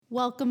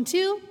Welcome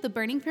to the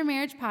Burning for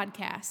Marriage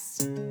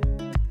podcast.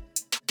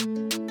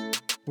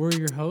 We're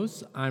your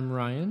hosts. I'm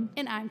Ryan.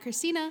 And I'm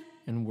Christina.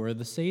 And we're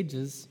the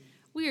Sages.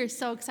 We are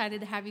so excited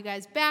to have you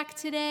guys back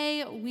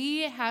today.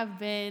 We have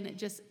been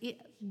just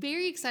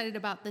very excited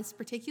about this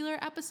particular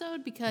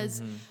episode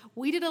because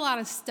we did a lot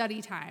of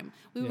study time.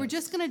 We were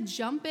just going to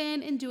jump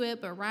in and do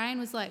it, but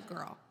Ryan was like,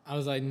 girl. I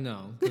was like,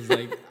 no.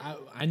 Because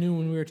I knew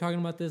when we were talking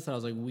about this, I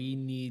was like, we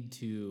need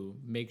to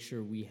make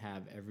sure we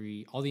have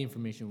all the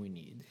information we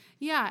need.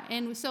 Yeah,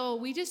 and so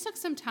we just took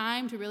some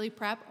time to really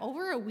prep,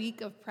 over a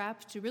week of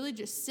prep, to really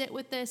just sit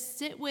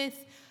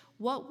with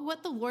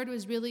what the Lord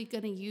was really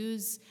going to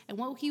use and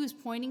what he was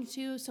pointing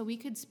to so we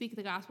could speak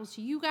the gospel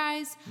to you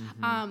guys.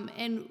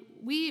 And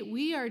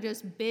we are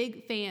just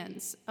big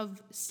fans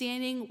of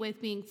standing with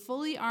being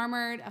fully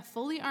armored, a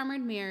fully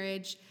armored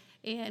marriage.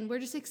 And we're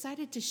just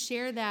excited to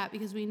share that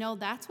because we know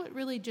that's what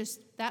really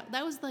that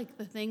was like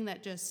the thing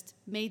that just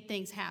made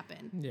things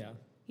happen. Yeah.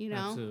 You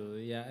know?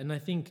 Absolutely. Yeah. And I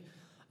think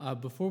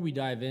before we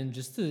dive in,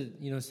 just to,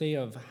 say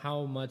of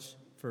how much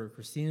for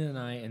Christina and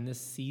I in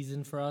this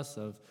season for us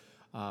of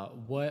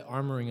what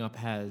armoring up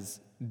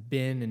has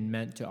been and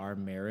meant to our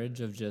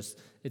marriage of just,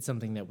 it's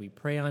something that we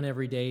pray on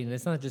every day. And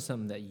it's not just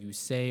something that you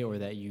say or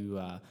that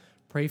you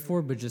pray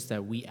for, but just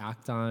that we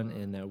act on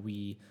and that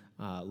we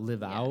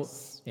live out.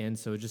 And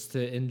so just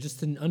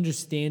in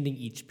understanding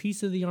each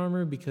piece of the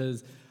armor,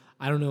 because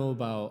I don't know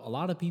about a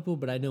lot of people,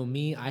 but I know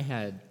me, I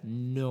had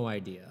no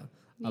idea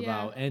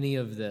about any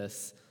of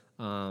this,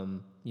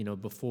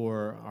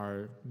 before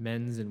our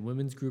men's and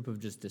women's group of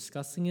just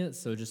discussing it.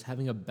 So just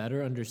having a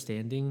better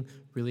understanding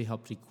really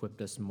helped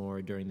equip us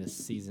more during this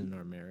season in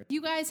our marriage.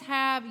 You guys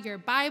have your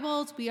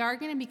Bibles. We are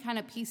going to be kind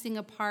of piecing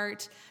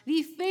apart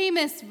the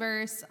famous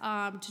verse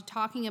to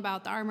talking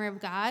about the armor of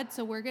God.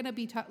 So we're going to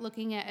be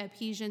looking at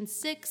Ephesians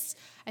 6.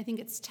 I think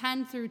it's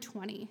 10 through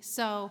 20.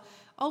 So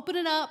open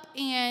it up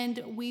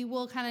and we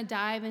will kind of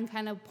dive and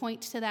kind of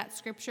point to that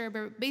scripture.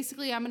 But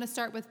basically, I'm going to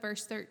start with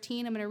verse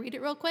 13. I'm going to read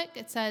it real quick.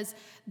 It says,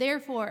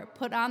 "Therefore,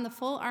 put on the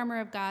full armor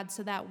of God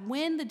so that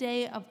when the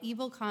day of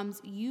evil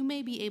comes, you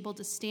may be able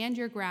to stand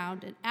your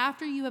ground. And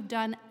after you have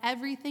done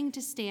everything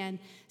to stand,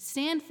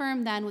 stand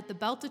firm then with the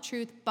belt of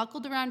truth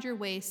buckled around your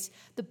waist,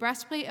 the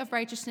breastplate of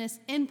righteousness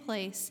in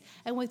place,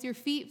 and with your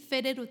feet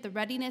fitted with the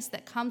readiness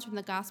that comes from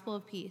the gospel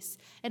of peace.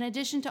 In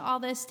addition to all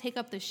this, take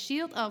up the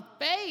shield of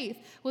faith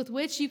with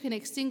which you can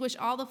extinguish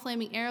all the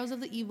flaming arrows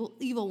of the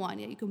evil one."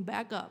 Yeah, you can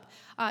back up.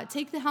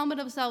 "Take the helmet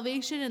of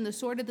salvation and the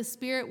sword of the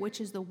Spirit,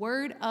 which is the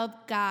word of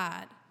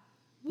God."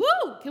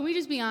 Woo! Can we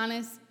just be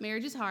honest?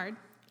 Marriage is hard.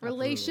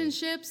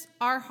 Relationships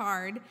are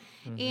hard.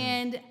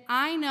 And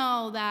I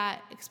know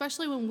that,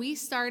 especially when we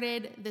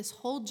started this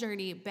whole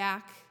journey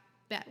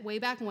way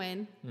back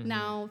when,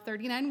 now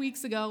 39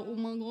 weeks ago, oh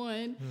my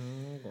God.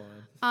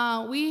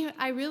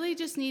 I really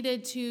just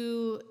needed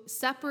to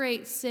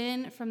separate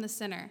sin from the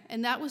sinner.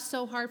 And that was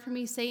so hard for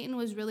me. Satan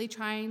was really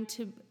trying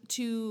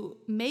to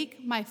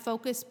make my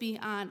focus be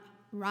on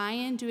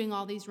Ryan doing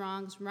all these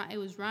wrongs. It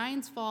was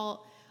Ryan's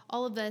fault,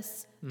 all of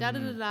this,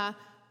 da-da-da-da.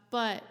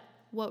 But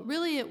what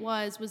really it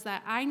was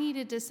that I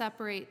needed to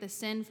separate the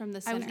sin from the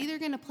sinner. I was either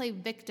going to play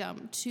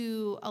victim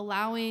to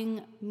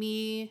allowing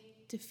me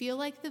to feel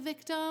like the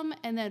victim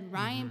and then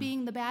Ryan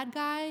being the bad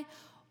guy,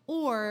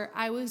 or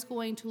I was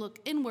going to look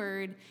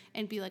inward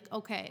and be like,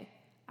 okay,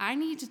 I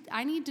need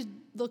to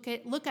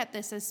look at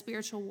this as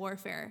spiritual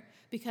warfare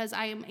because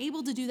I am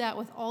able to do that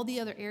with all the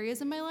other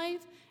areas of my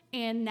life,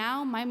 and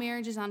now my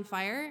marriage is on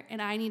fire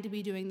and I need to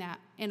be doing that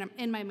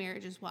in my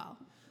marriage as well.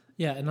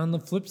 Yeah, and on the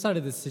flip side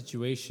of this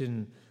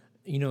situation,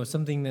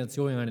 something that's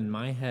going on in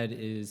my head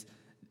is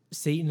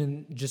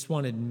Satan just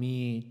wanted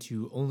me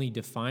to only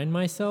define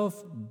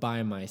myself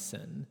by my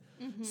sin.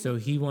 So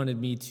he wanted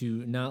me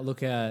to not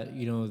look at,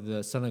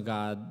 the Son of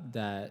God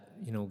that,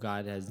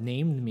 God has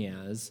named me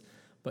as,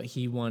 but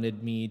he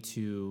wanted me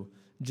to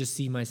just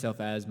see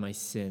myself as my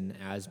sin,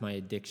 as my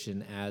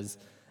addiction, as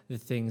the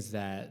things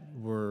that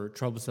were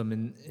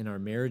troublesome in our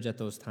marriage at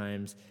those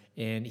times.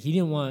 And he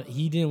didn't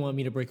want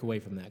me to break away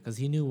from that, because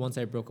he knew once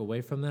I broke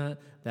away from that,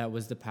 that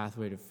was the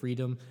pathway to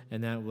freedom,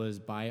 and that was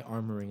by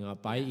armoring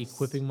up, by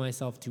equipping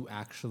myself to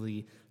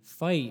actually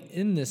fight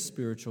in this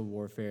spiritual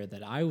warfare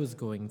that I was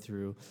going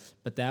through.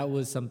 But that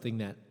was something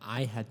that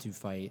I had to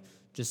fight,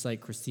 just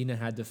like Christina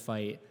had to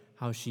fight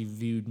how she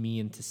viewed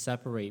me and to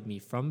separate me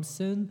from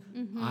sin.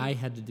 I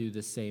had to do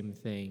the same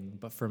thing,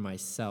 but for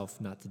myself,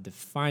 not to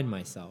define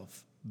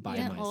myself by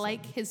myself.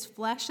 Like his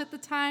flesh at the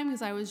time,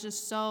 because I was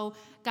just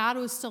God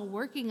was still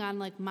working on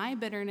like my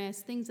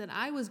bitterness, things that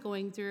I was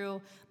going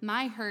through,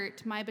 my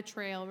hurt, my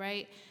betrayal,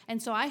 right?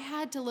 And so I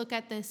had to look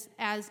at this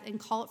and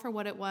call it for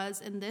what it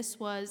was, and this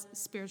was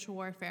spiritual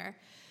warfare.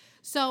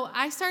 So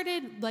I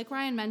started, like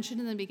Ryan mentioned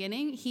in the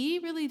beginning, he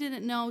really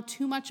didn't know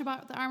too much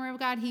about the armor of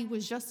God. He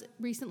was just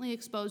recently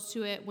exposed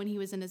to it when he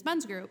was in his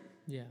men's group.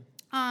 Yeah.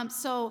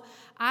 So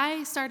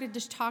I started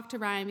to talk to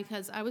Ryan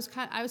because I was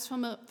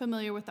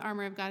familiar with the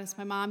armor of God, as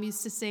my mom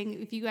used to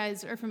sing. If you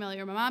guys are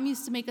familiar, my mom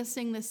used to make us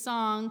sing this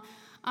song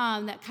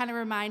that kind of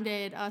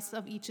reminded us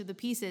of each of the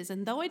pieces.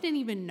 And though I didn't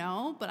even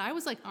know, but I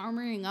was like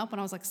armoring up when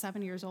I was like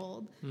 7 years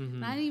old.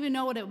 And I didn't even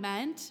know what it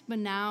meant, but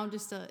now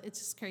it's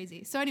just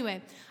crazy. So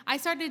anyway, I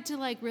started to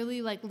like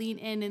really like lean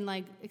in and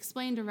like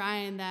explain to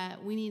Ryan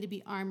that we need to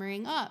be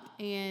armoring up.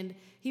 And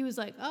he was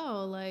like,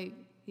 oh, like,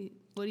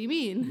 what do you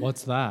mean?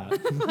 What's that?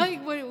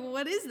 Like,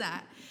 what is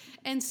that?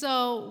 And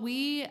so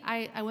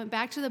I went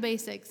back to the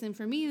basics. And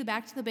for me, the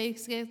back to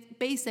the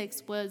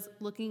basics was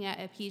looking at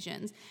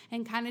Ephesians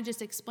and kind of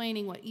just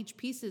explaining what each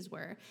pieces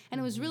were. And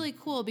it was really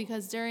cool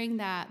because during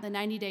the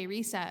 90-day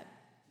reset,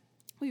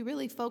 we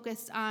really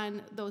focused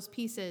on those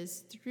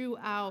pieces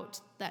throughout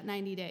that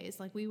 90 days.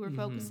 Like we were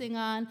focusing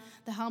on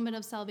the helmet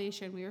of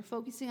salvation. We were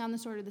focusing on the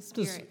sword of the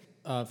Spirit.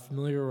 Just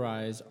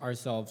familiarize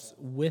ourselves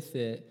with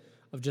it,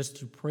 of just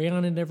to pray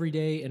on it every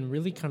day and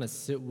really kind of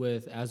sit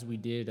with, as we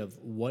did, of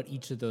what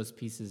each of those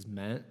pieces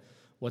meant,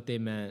 what they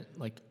meant,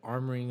 like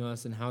armoring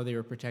us and how they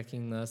were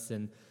protecting us.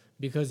 And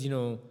because,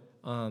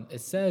 it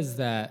says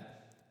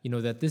that,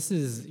 that this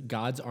is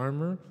God's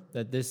armor,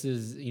 that this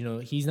is,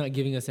 he's not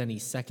giving us any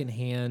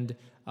secondhand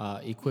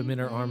equipment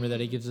or armor that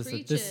he gives us,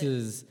 that this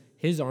is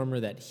his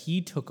armor that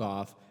he took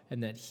off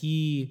and that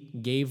he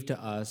gave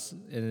to us,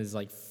 and is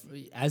like,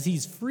 as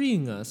he's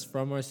freeing us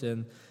from our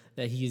sin,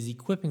 that he is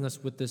equipping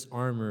us with this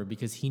armor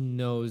because he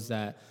knows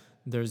that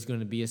there's going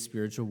to be a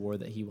spiritual war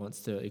that he wants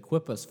to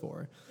equip us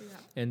for. Yeah.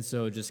 And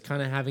so just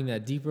kind of having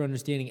that deeper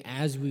understanding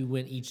as we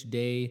went each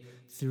day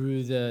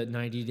through the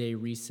 90-day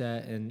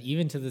reset, and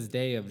even to this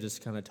day of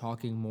just kind of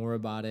talking more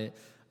about it,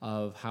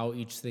 of how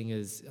each thing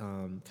is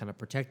kind of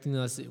protecting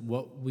us,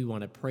 what we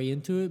want to pray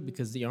into it,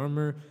 because the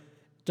armor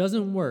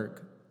doesn't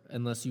work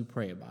unless you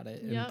pray about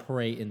it and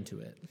pray into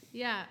it.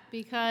 Yeah,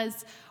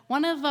 because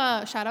one of,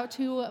 shout out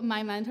to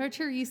my mentor,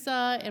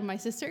 Teresa, and my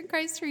sister in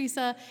Christ,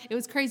 Teresa. It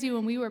was crazy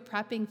when we were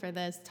prepping for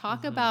this.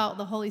 Talk about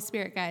the Holy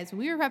Spirit, guys. When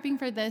we were prepping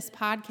for this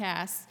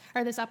podcast,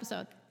 or this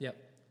episode. Yep.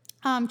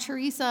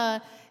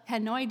 Teresa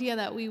had no idea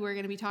that we were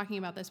going to be talking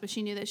about this, but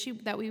she knew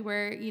that we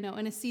were,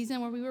 in a season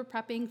where we were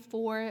prepping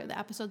for the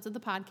episodes of the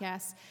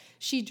podcast.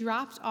 She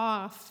dropped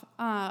off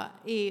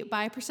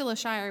by Priscilla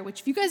Shire,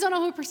 which if you guys don't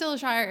know who Priscilla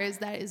Shire is,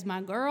 that is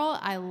my girl.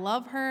 I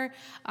love her.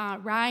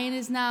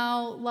 Ryan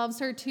loves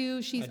her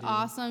too. She's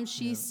awesome.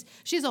 She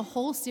has a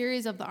whole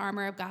series of the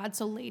armor of God.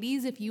 So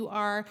ladies, if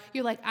you're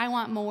like, I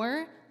want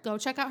more, go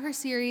check out her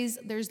series.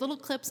 There's little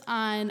clips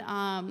on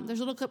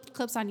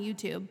clips on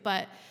YouTube,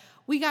 but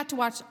we got to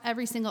watch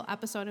every single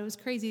episode. It was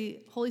crazy.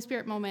 Holy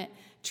Spirit moment.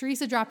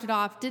 Teresa dropped it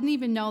off. Didn't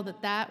even know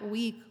that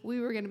week we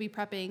were going to be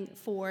prepping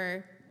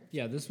for.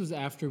 Yeah, this was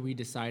after we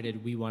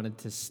decided we wanted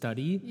to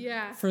study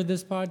for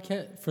this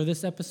podcast, for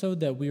this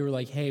episode, that we were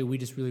like, hey, we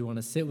just really want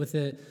to sit with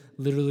it.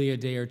 Literally a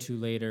day or two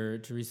later,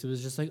 Teresa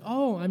was just like,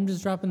 oh, I'm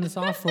just dropping this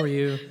off for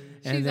you.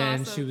 And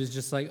then awesome. She was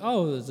just like,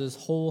 oh, there's this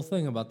whole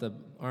thing about the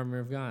armor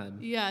of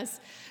God. Yes.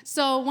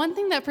 So one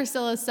thing that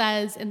Priscilla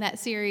says in that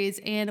series,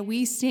 and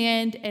we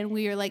stand and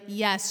we are like,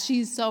 yes,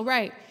 she's so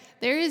right.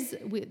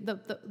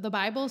 The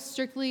Bible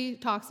strictly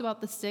talks about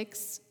the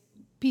 6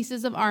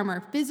 pieces of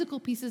armor, physical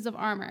pieces of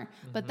armor.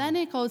 But then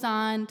it goes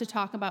on to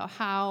talk about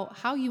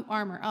how you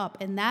armor up,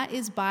 and that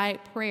is by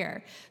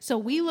prayer. So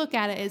we look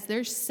at it as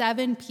there's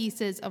 7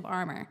 pieces of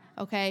armor,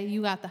 okay?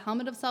 You got the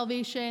helmet of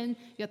salvation,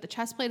 you got the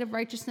chest plate of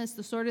righteousness,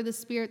 the sword of the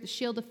Spirit, the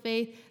shield of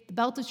faith, the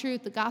belt of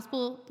truth, the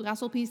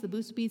gospel piece, the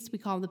boots of peace, we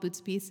call them the boots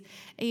of peace.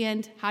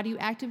 And how do you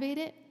activate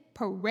it?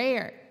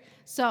 Prayer.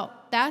 So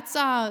that's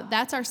our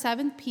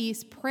 7th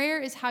piece. Prayer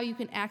is how you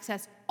can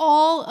access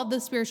all of the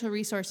spiritual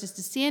resources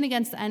to stand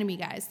against the enemy,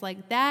 guys.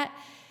 Like that,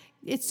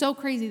 it's so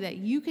crazy that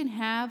you can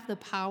have the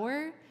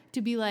power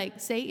to be like,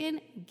 Satan,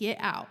 get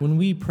out. When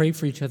we pray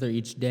for each other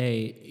each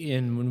day,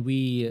 and when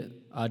we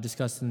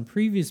discussed in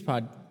previous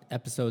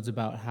episodes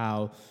about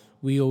how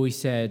we always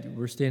said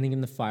we're standing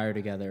in the fire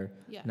together,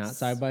 not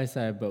side by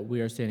side, but we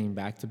are standing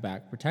back to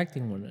back,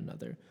 protecting one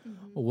another.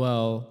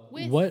 Well,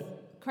 with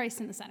Christ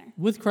in the center.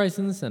 With Christ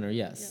in the center,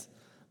 yes.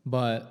 Yep.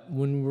 But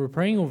when we're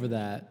praying over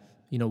that,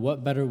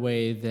 what better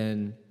way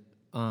than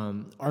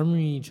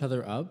armoring each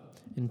other up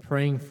and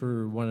praying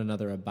for one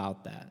another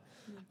about that,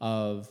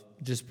 of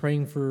just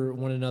praying for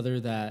one another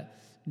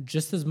that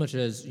just as much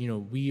as,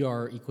 we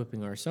are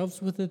equipping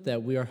ourselves with it,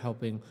 that we are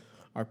helping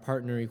our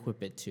partner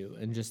equip it too.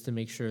 And just to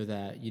make sure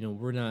that,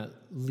 we're not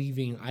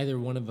leaving either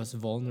one of us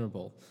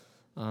vulnerable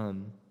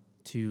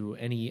to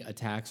any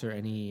attacks or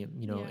any,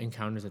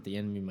 encounters that the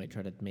enemy might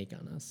try to make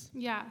on us.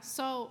 Yeah.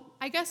 So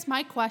I guess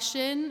my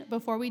question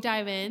before we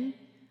dive in,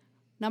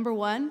 number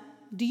 1,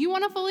 do you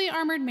want a fully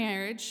armored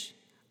marriage?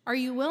 Are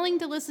you willing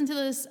to listen to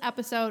this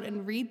episode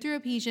and read through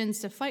Ephesians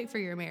to fight for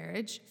your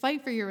marriage,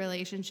 fight for your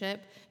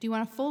relationship? Do you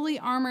want a fully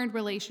armored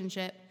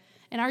relationship?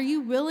 And are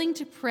you willing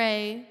to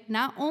pray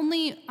not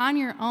only on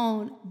your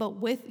own, but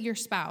with your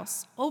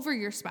spouse, over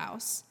your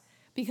spouse?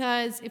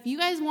 Because if you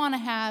guys want to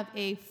have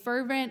a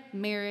fervent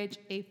marriage,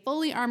 a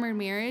fully armored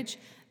marriage,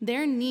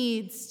 there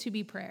needs to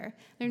be prayer.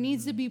 There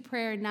needs to be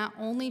prayer not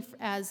only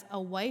as a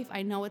wife.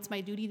 I know it's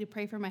my duty to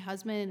pray for my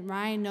husband, and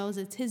Ryan knows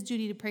it's his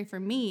duty to pray for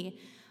me.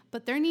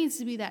 But there needs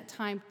to be that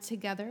time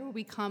together where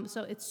we come.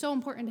 So it's so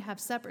important to have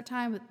separate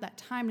time, but that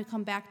time to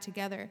come back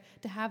together,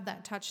 to have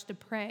that touch to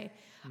pray.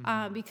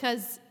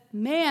 Because,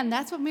 man,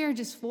 that's what marriage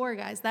is for,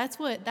 guys. That's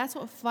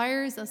what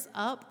fires us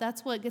up.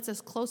 That's what gets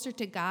us closer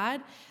to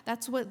God.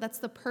 That's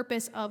the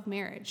purpose of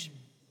marriage.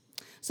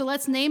 So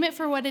let's name it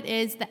for what it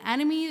is. The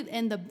enemy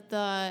and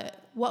the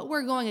what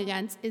we're going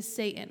against is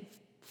Satan,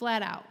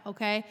 flat out,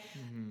 okay?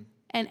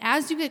 And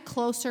as you get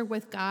closer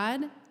with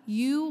God,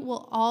 you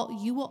will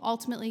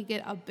ultimately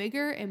get a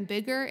bigger and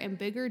bigger and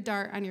bigger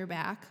dart on your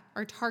back,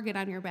 or target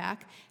on your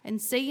back,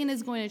 and Satan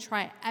is going to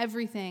try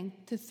everything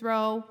to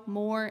throw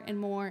more and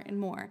more and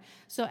more.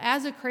 So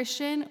as a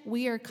Christian,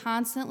 we are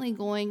constantly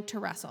going to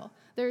wrestle.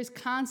 There is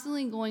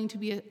constantly going to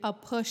be a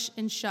push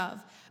and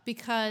shove,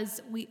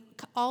 because we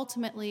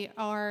ultimately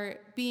are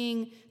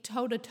being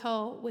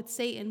toe-to-toe with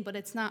Satan, but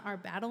it's not our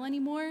battle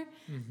anymore.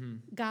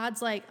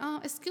 God's like, oh,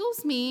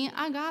 excuse me,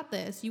 I got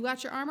this. You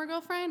got your armor,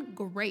 girlfriend?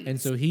 Great. And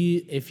so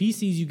if he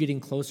sees you getting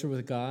closer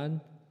with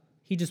God,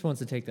 he just wants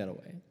to take that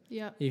away.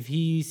 Yep. If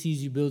he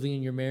sees you building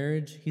in your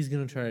marriage, he's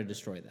going to try to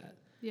destroy that.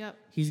 Yep.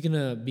 He's going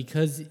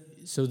to,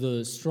 so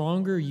the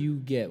stronger you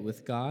get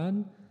with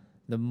God,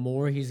 the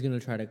more he's going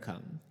to try to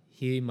come.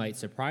 He might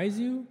surprise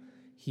you.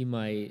 He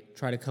might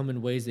try to come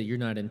in ways that you're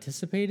not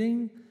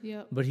anticipating,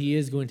 but he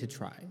is going to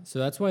try. So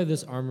that's why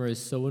this armor is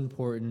so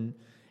important,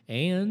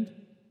 and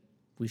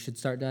we should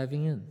start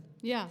diving in.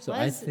 Yeah, so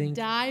let's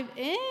dive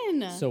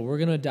in. So we're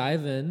going to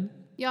dive in.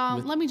 Y'all,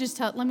 let me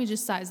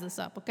just size this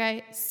up,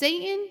 okay?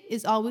 Satan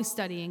is always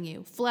studying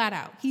you, flat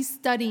out. He's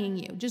studying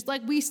you. Just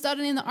like we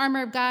studied in the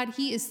armor of God,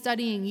 he is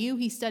studying you.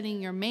 He's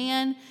studying your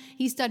man.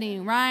 He's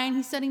studying Ryan.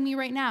 He's studying me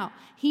right now.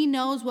 He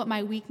knows what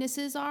my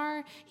weaknesses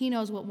are. He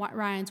knows what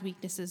Ryan's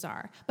weaknesses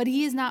are. But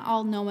he is not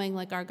all-knowing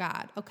like our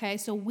God, okay?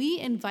 So we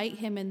invite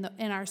him in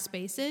our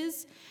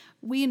spaces.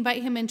 We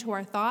invite him into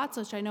our thoughts,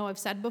 which I know I've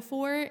said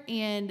before,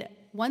 and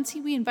once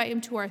we invite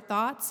him to our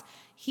thoughts,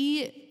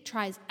 he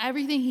tries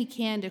everything he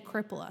can to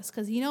cripple us,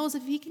 because he knows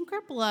if he can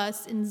cripple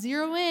us and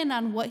zero in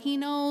on what he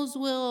knows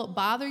will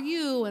bother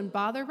you and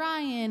bother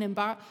Ryan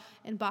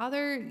and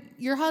bother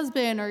your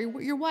husband or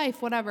your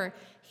wife, whatever,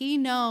 he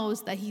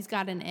knows that he's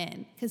got an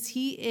in, because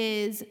he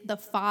is the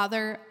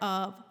father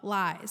of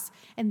lies.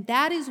 And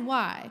that is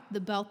why the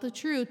belt of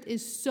truth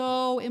is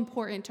so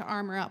important to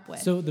armor up with.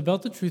 So the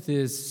belt of truth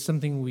is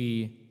something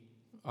we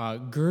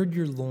gird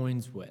your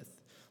loins with,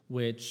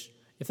 which,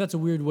 if that's a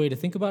weird way to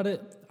think about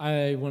it,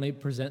 I want to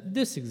present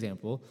this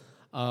example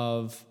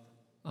of,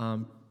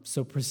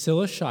 so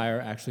Priscilla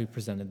Shire actually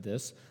presented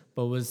this,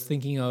 but was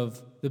thinking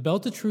of the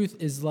belt of truth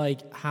is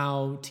like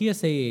how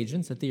TSA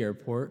agents at the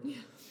airport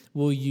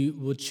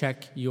will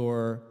check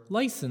your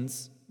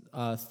license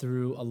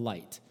through a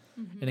light,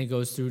 and it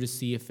goes through to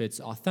see if it's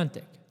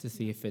authentic, to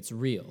see if it's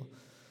real.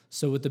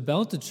 So with the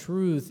belt of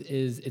truth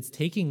it's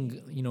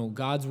taking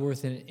God's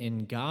worth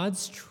in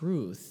God's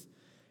truth,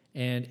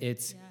 and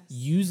it's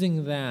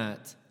using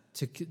that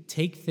to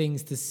take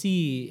things to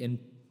see and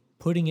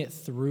putting it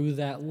through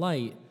that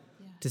light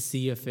to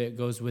see if it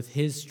goes with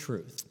his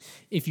truth.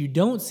 If you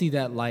don't see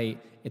that light,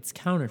 it's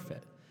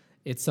counterfeit.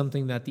 It's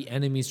something that the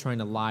enemy's trying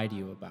to lie to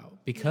you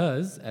about.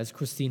 Because, as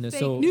Christina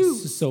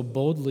so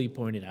boldly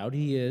pointed out,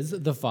 he is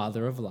the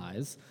father of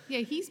lies. Yeah,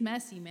 he's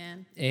messy,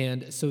 man.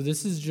 And so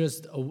this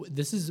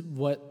is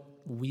what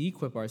we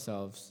equip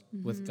ourselves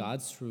with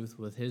God's truth,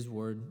 with his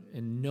word,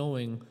 and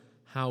knowing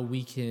how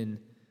we can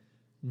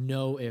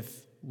know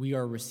if we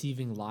are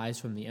receiving lies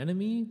from the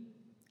enemy,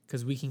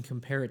 because we can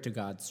compare it to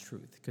God's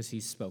truth, because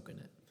he's spoken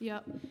it.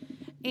 Yep.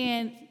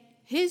 And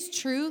his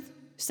truth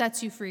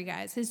sets you free,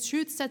 guys. His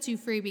truth sets you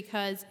free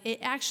because it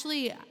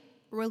actually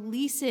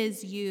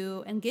releases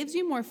you and gives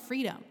you more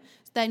freedom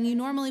than you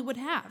normally would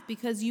have,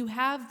 because you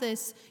have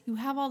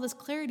all this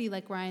clarity,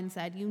 like Ryan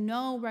said. You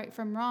know right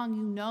from wrong.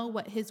 You know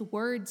what his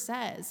word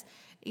says.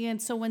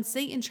 And so when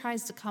Satan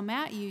tries to come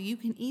at you, you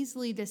can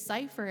easily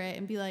decipher it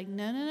and be like,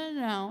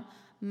 no.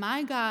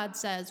 My God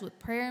says with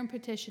prayer and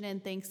petition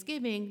and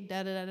thanksgiving,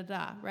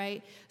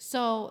 right?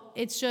 So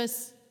it's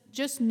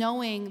just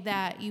knowing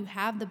that you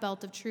have the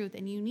belt of truth,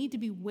 and you need to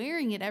be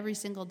wearing it every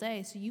single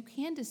day so you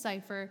can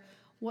decipher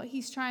what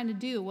he's trying to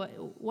do,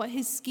 what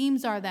his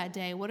schemes are that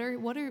day.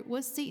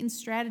 What's Satan's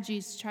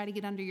strategies to try to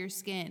get under your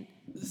skin?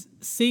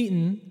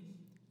 Satan,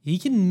 he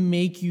can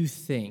make you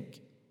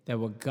think that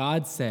what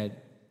God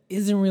said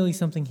isn't really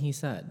something he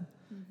said.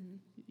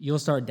 You'll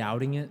start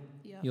doubting it.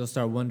 You'll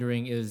start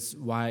wondering, is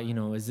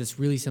this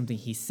really something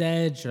he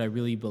said? Should I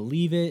really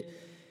believe it?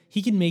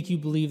 He can make you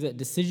believe that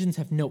decisions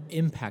have no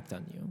impact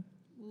on you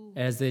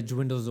as it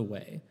dwindles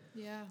away.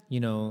 Yeah.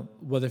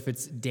 Whether if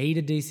it's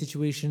day-to-day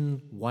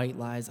situation, white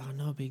lies,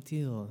 no big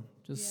deal.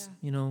 Just,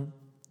 no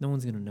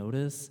one's going to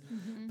notice.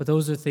 But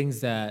those are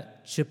things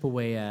that chip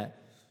away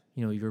at,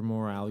 your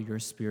morale, your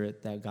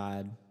spirit, that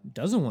God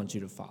doesn't want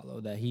you to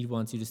follow, that he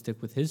wants you to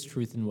stick with his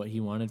truth and what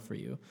he wanted for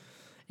you.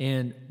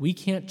 And we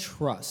can't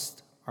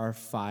trust our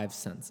five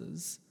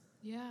senses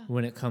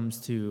when it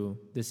comes to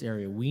this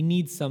area. We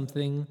need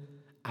something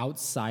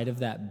outside of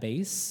that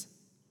base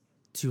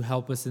to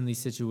help us in these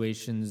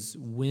situations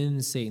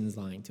when Satan's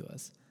lying to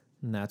us.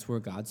 And that's where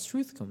God's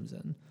truth comes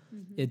in.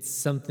 It's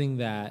something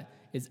that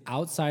is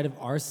outside of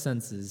our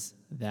senses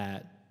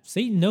that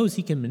Satan knows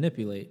he can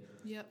manipulate.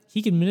 Yep.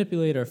 He can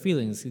manipulate our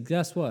feelings.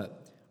 Guess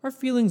what? Our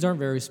feelings aren't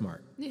very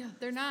smart. Yeah,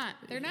 they're not.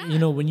 They're not. You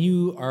know, when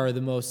you are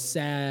the most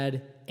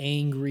sad,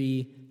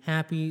 angry,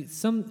 happy,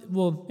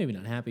 maybe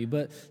not happy,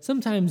 but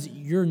sometimes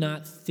you're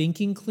not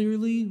thinking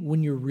clearly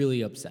when you're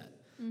really upset.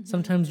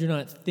 Sometimes you're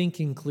not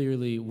thinking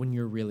clearly when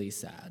you're really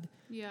sad.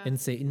 Yeah. And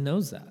Satan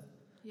knows that.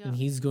 Yeah. And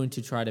he's going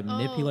to try to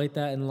manipulate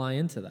that and lie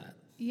into that.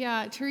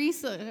 Yeah,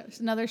 Teresa,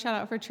 another shout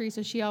out for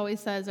Teresa. She always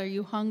says, are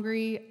you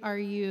hungry? Are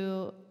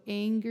you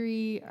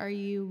angry? Are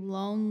you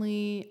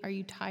lonely? Are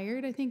you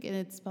tired? I think, and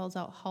it spells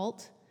out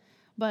halt.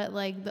 But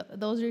like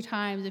those are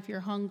times if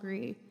you're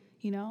hungry,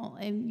 you know,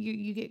 and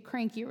you get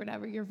cranky or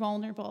whatever, you're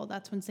vulnerable.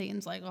 That's when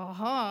Satan's like,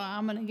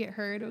 I'm going to get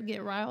hurt or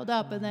get riled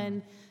up and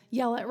then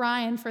yell at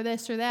Ryan for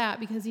this or that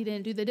because he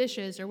didn't do the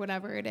dishes or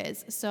whatever it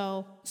is.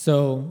 So,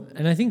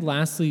 and I think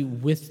lastly,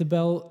 with the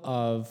belt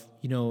of,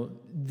 you know,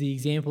 the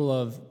example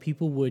of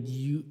people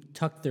would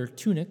tuck their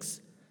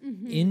tunics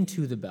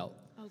into the belt.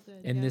 Oh,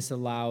 good. And this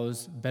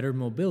allows better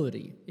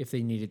mobility if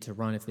they needed to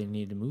run, if they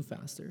needed to move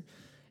faster.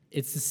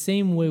 It's the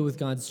same way with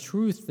God's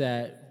truth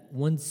that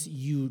once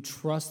you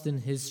trust in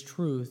his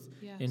truth,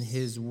 in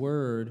his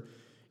word,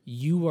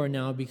 you are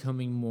now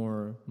becoming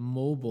more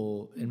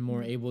mobile and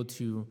more able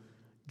to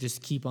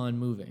just keep on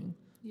moving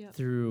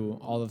through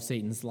all of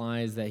Satan's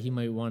lies that he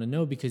might want to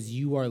know because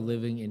you are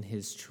living in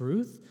his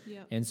truth.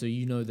 And so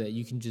you know that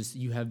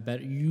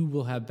you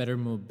will have better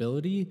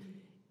mobility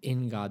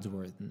in God's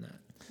word than that.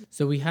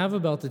 So we have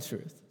about the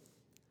truth.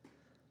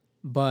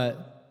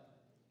 But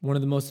one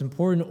of the most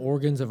important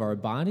organs of our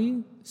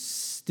body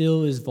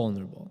still is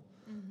vulnerable.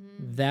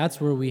 That's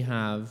where we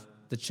have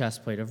the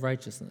chest plate of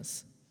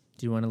righteousness.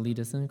 Do you want to lead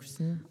us in,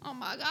 Christina? Oh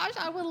my gosh,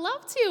 I would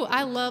love to.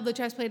 I love the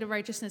chest plate of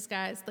righteousness,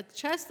 guys. The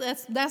chest,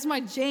 that's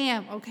my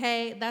jam,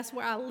 okay? That's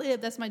where I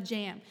live. That's my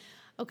jam.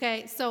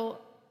 Okay, so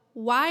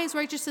why is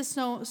righteousness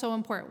so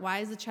important? Why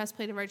is the chest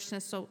plate of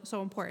righteousness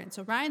so important?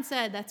 So Ryan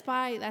said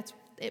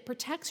it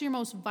protects your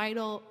most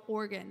vital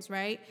organs,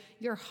 right?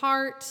 Your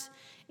heart,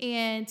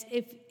 and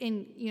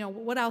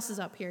what else is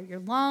up here? Your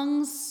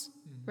lungs,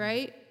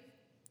 right?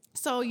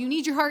 So you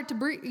need your heart to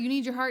breathe. You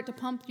need your heart to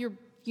pump your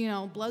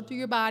blood through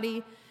your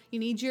body. You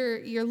need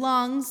your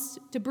lungs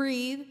to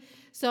breathe.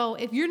 So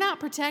if you're not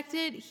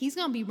protected, he's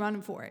going to be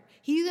running for it.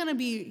 He's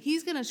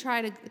going to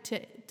try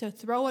to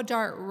throw a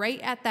dart right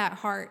at that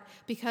heart,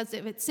 because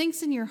if it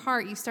sinks in your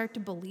heart, you start to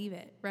believe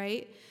it,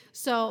 right?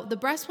 So the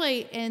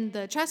breastplate and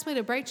the chest plate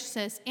of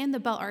righteousness and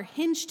the belt are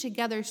hinged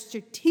together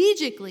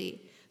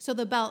strategically so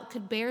the belt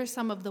could bear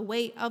some of the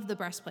weight of the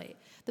breastplate.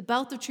 The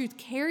belt of truth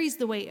carries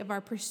the weight of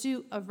our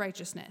pursuit of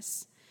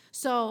righteousness.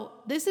 So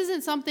this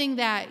isn't something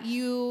that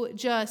you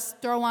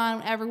just throw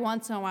on every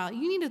once in a while.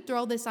 You need to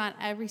throw this on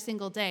every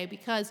single day,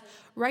 because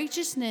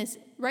righteousness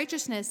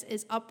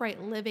is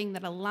upright living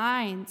that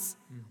aligns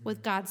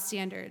with God's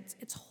standards.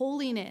 It's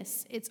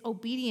holiness, it's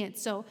obedience.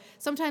 So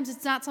sometimes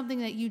it's not something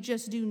that you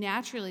just do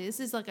naturally. This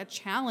is like a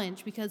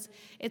challenge, because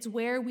it's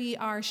where we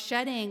are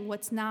shedding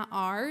what's not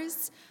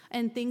ours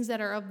and things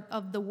that are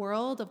of the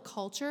world, of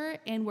culture,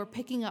 and we're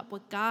picking up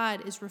what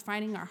God is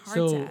refining our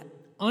hearts at.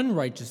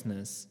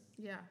 Unrighteousness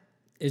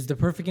is the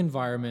perfect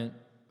environment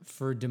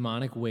for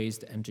demonic ways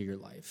to enter your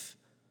life.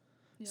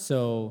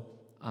 So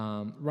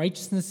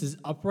righteousness is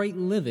upright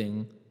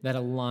living that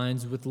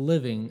aligns with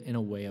living in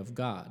a way of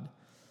God.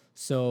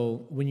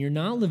 So when you're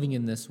not living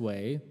in this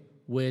way,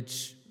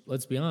 which,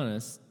 let's be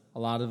honest, a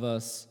lot of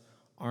us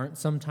aren't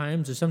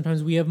sometimes, or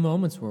sometimes we have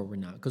moments where we're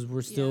not, because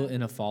we're still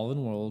in a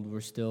fallen world. We're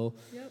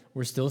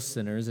still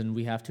sinners, and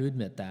we have to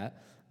admit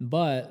that.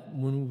 But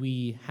when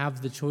we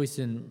have the choice,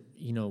 and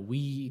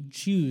we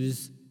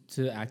choose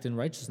to act in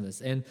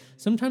righteousness, and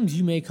sometimes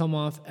you may come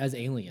off as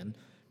alien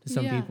to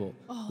some people.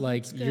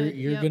 Like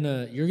you're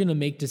gonna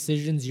make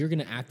decisions, you're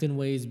gonna act in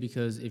ways,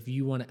 because if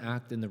you want to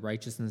act in the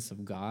righteousness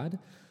of God,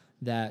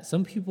 that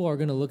some people are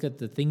gonna look at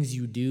the things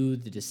you do,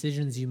 the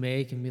decisions you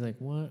make, and be like,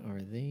 what are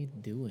they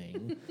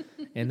doing?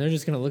 And they're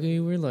just gonna look at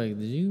you weird, like,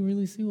 did you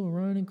really see what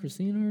Ryan and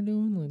Christina are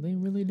doing? Like, they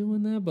really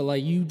doing that? But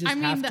like, you just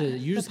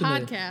you're just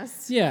gonna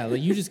podcast.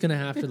 Like you're just gonna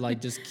have to like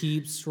just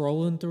keep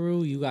strolling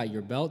through. You got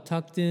your belt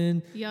tucked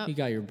in, you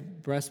got your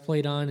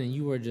breastplate on, and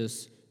you are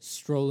just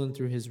strolling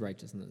through his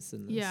righteousness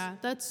in this. Yeah,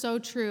 that's so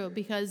true,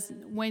 because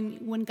when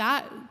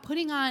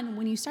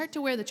you start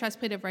to wear the chest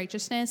plate of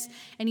righteousness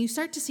and you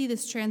start to see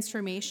this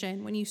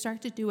transformation, when you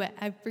start to do it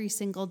every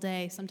single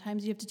day,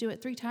 sometimes you have to do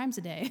it 3 times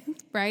a day,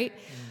 right?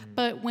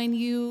 But when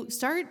you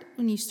start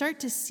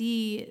to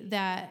see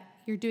that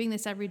you're doing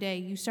this every day,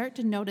 you start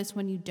to notice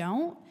when you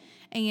don't.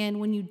 And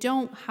when you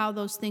don't, how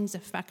those things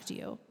affect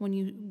you.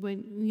 When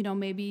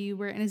maybe you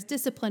were as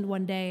disciplined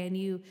one day and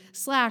you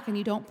slack and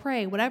you don't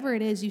pray, whatever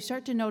it is, you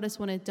start to notice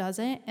when it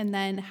doesn't, and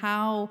then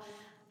how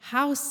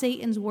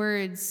Satan's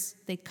words,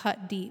 they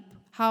cut deep.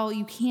 How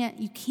you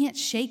can't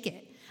shake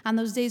it. On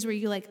those days where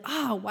you're like,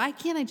 oh, why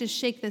can't I just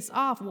shake this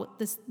off?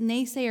 This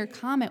naysayer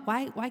comment,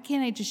 why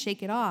can't I just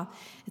shake it off?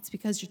 It's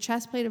because your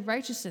chest plate of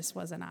righteousness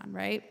wasn't on,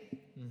 right?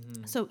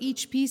 Mm-hmm. So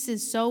each piece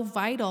is so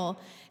vital,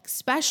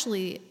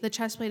 especially the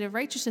chest plate of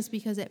righteousness,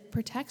 because it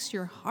protects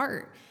your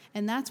heart.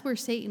 And that's where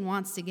Satan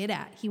wants to get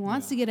at. He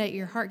wants to get at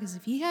your heart, because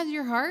if he has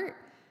your heart,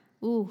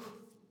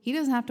 he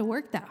doesn't have to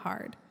work that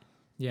hard.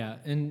 Yeah,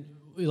 and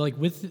like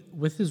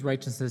with his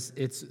righteousness,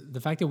 it's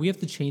the fact that we have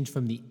to change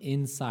from the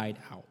inside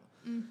out.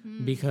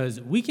 Mm-hmm. Because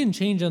we can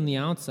change on the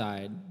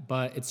outside,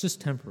 but it's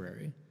just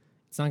temporary.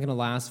 It's not going to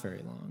last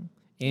very long.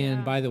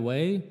 And by the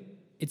way,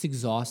 it's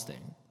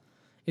exhausting.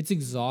 It's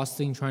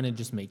exhausting trying to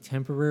just make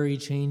temporary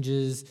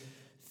changes,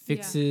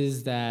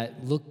 fixes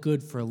that look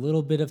good for a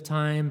little bit of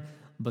time,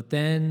 but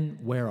then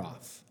wear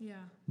off. Yeah.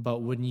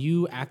 But when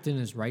you act in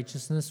his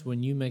righteousness,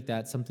 when you make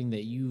that something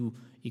that you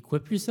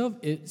equip yourself,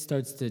 it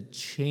starts to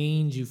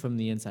change you from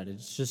the inside.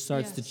 It just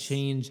starts to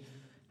change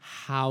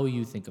how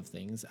you think of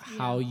things,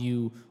 how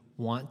you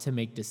want to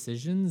make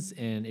decisions,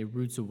 and it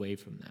roots away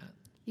from that.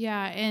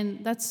 Yeah,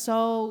 and that's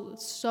so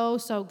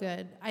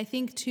good. I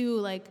think, too,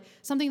 like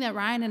something that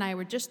Ryan and I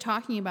were just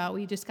talking about,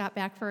 we just got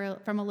back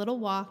from a little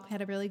walk,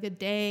 had a really good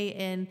day,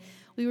 and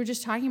we were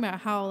just talking about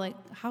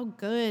how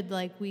good,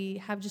 like, we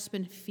have just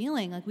been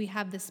feeling. Like, we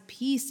have this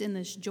peace and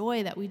this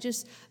joy that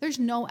there's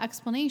no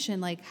explanation,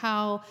 like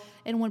how,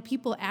 and when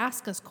people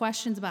ask us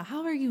questions about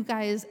how are you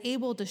guys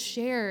able to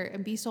share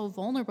and be so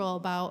vulnerable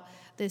about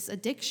this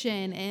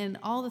addiction and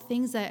all the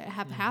things that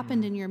have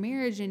happened in your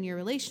marriage and your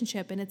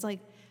relationship, and it's like,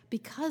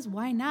 because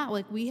why not?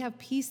 Like, we have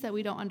peace that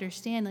we don't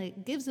understand. Like,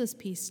 it gives us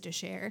peace to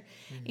share.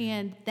 Mm-hmm.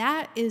 And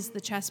that is the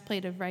chest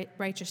plate of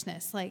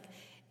righteousness. Like,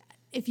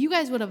 if you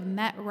guys would have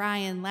met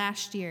Ryan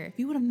last year, if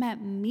you would have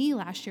met me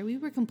last year, we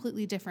were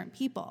completely different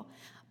people.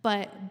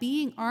 But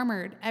being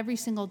armored every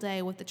single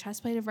day with the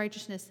chest plate of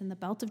righteousness and the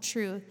belt of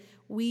truth,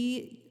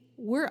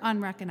 we're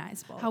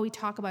unrecognizable. How we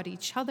talk about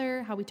each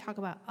other, how we talk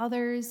about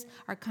others,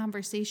 our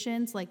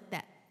conversations, like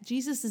that.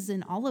 Jesus is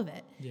in all of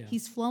it. Yeah.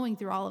 He's flowing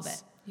through all of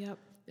it. Yep.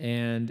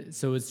 And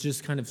so it's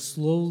just kind of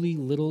slowly,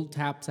 little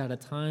taps at a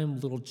time,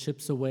 little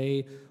chips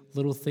away,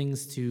 little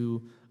things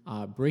to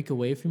break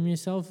away from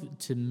yourself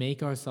to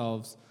make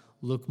ourselves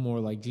look more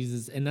like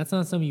Jesus. And that's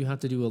not something you have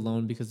to do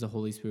alone, because the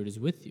Holy Spirit is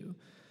with you.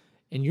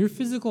 And your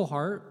physical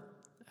heart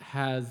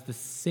has the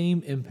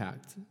same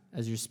impact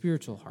as your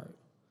spiritual heart.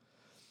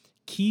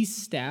 Key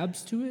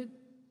stabs to it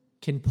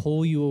can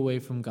pull you away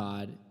from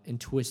God and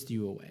twist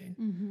you away.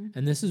 Mm-hmm.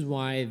 And this is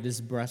why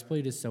this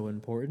breastplate is so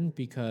important,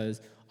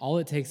 because all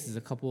it takes is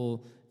a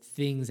couple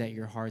things at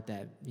your heart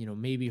that,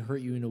 maybe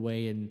hurt you in a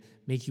way and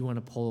make you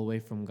want to pull away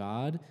from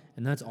God.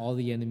 And that's all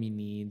the enemy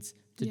needs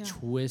to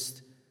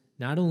twist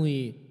not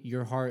only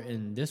your heart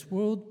in this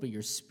world, but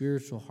your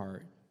spiritual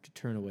heart to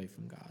turn away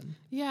from God.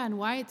 Yeah, and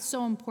why it's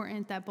so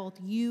important that both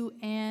you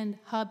and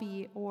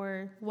hubby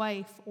or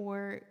wife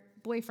or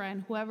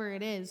boyfriend, whoever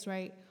it is,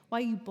 right? Why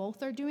you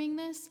both are doing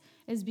this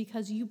is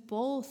because you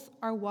both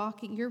are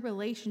walking your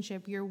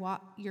relationship.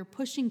 You're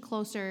pushing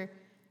closer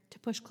to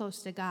push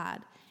close to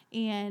God.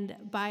 And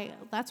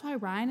that's why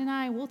Ryan and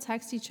I will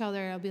text each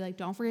other. I'll be like,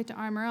 don't forget to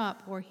armor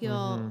up. Or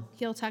he'll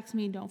text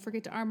me, don't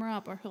forget to armor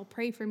up. Or he'll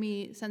pray for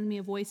me, send me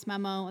a voice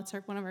memo. It's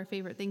like one of our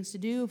favorite things to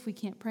do if we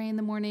can't pray in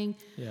the morning.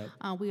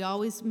 Yep. We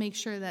always make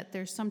sure that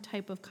there's some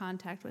type of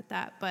contact with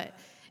that. But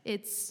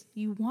it's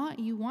you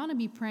want to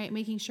be praying,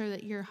 making sure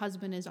that your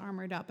husband is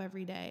armored up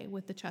every day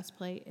with the chest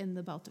plate and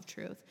the belt of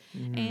truth.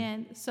 Mm-hmm.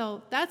 And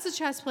so that's the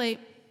chest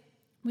plate.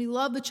 We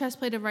love the chest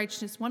plate of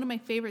righteousness, one of my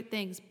favorite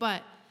things.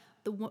 But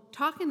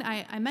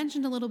I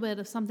mentioned a little bit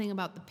of something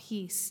about the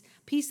peace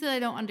that I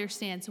don't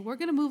understand. So we're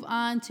going to move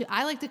on to,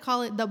 I like to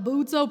call it the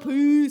boots of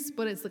peace,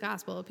 but it's the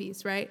gospel of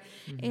peace, right?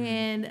 Mm-hmm.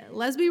 And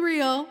let's be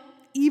real,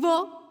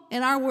 evil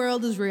in our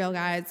world is real,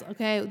 guys,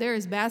 okay? There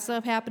is bad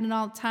stuff happening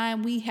all the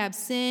time. We have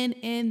sin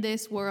in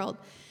this world.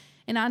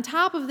 And on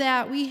top of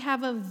that, we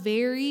have a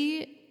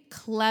very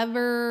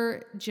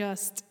clever,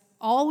 just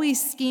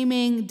always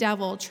scheming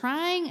devil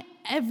trying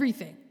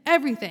everything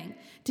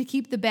to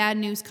keep the bad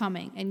news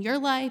coming in your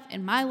life,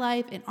 in my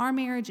life, in our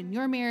marriage, in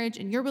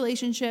your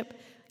relationship.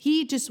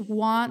 He just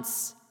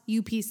wants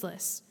you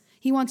peaceless.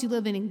 He wants you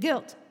living in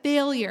guilt,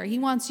 failure. He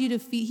wants you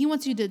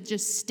to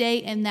just stay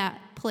in that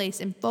place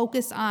and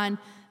focus on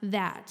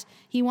that.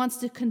 He wants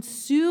to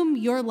consume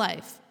your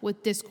life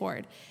with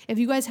discord. If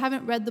you guys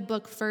haven't read the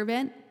book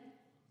Fervent,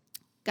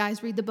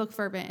 guys, read the book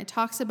Fervent. It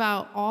talks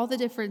about all the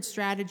different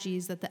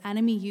strategies that the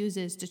enemy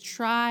uses to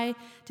try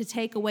to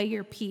take away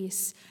your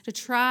peace, to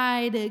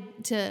try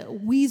to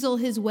weasel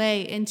his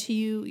way into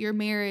your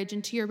marriage,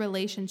 into your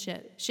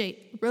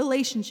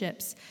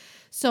relationships.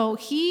 So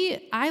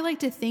I like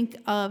to think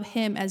of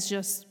him as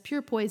just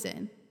pure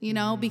poison,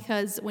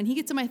 because when he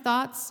gets in my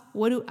thoughts,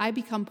 I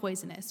become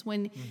poisonous.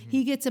 When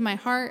he gets in my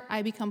heart,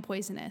 I become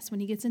poisonous. When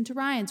he gets into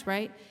Ryan's,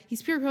 right?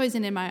 He's pure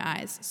poison in my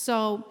eyes.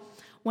 So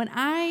when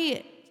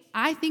I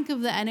think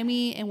of the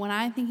enemy, and when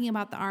I'm thinking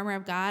about the armor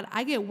of God,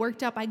 I get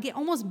worked up. I get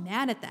almost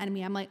mad at the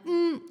enemy. I'm like,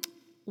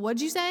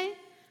 what'd you say?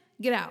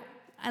 Get out.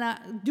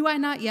 do I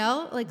not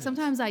yell? Like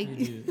sometimes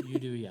You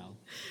do yell.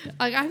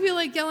 like I feel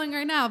like yelling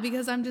right now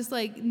because I'm just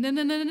like,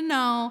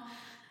 no,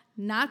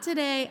 not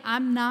today.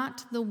 I'm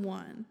not the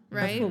one,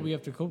 right? That's what we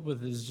have to cope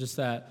with is just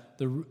that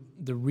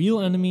the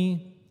real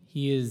enemy,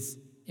 he is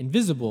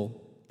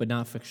invisible, but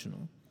not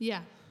fictional.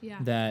 Yeah.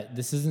 That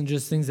this isn't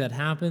just things that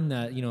happen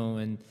that,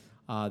 and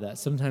that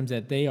sometimes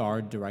that they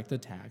are direct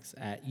attacks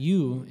at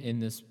you in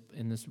this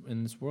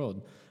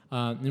world.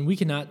 And we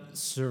cannot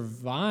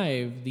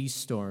survive these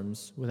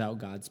storms without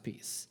God's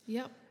peace.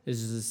 Yep. It's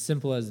just as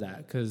simple as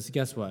that. Because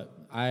guess what?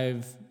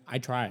 I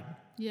tried.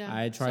 Yeah.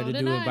 I tried to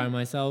do it by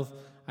myself.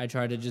 I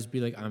tried to just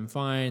be like, I'm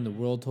fine. The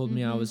world told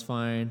me I was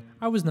fine.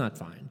 I was not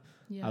fine.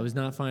 Yeah. I was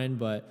not fine,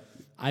 but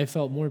I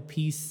felt more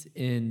peace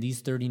in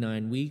these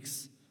 39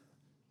 weeks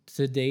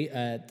to date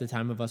at the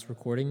time of us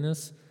recording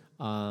this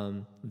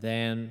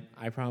than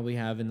I probably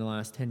have in the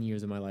last 10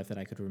 years of my life that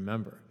I could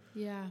remember.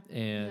 Yeah.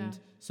 And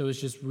so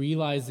it's just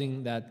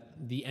realizing that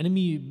the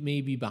enemy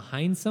may be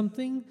behind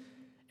something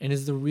and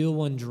is the real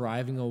one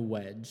driving a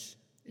wedge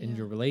in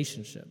your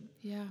relationship.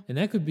 Yeah. And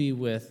that could be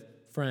with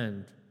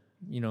friend,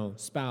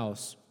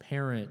 spouse,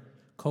 parent,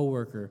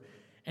 coworker,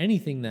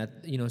 anything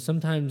that,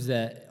 sometimes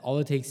that all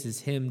it takes is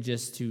him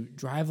just to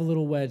drive a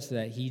little wedge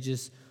that he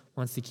just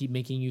wants to keep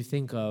making you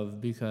think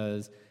of.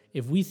 Because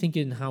if we think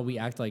in how we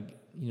act like,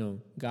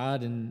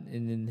 God and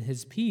in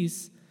his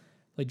peace,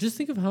 like just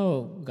think of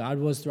how God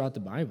was throughout the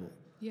Bible.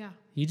 Yeah.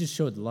 He just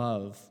showed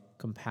love,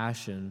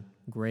 compassion,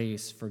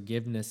 grace,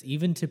 forgiveness,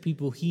 even to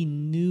people he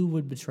knew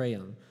would betray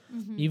him,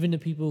 even to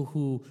people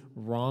who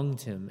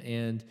wronged him,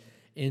 and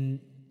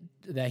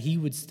that he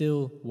would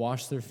still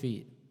wash their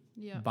feet,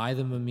 buy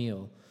them a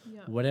meal,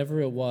 whatever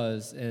it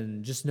was,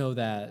 and just know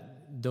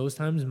that those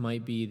times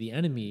might be the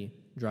enemy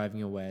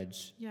driving a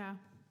wedge. Yeah.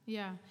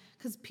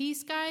 Because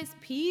peace, guys,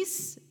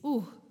 peace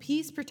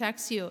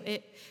protects you.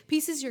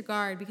 Peace is your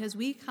guard, because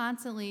we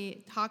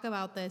constantly talk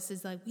about this,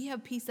 is like we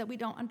have peace that we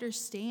don't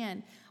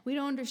understand. We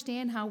don't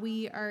understand how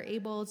we are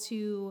able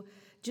to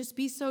just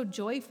be so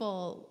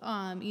joyful.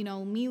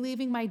 Me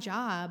leaving my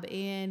job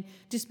and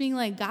just being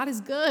like, God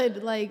is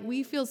good. Like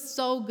we feel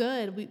so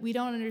good. We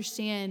don't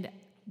understand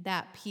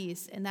that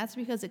peace. And that's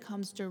because it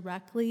comes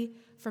directly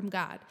from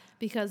God.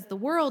 Because the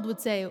world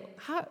would say,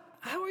 how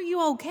are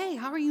you okay?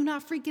 How are you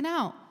not freaking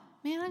out?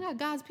 Man, I got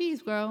God's peace,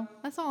 bro.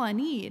 That's all I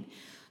need.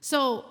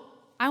 So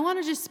I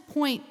want to just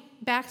point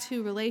back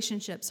to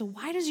relationships. So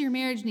why does your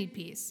marriage need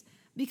peace?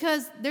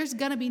 Because there's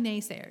going to be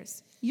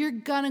naysayers. You're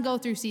going to go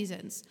through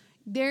seasons.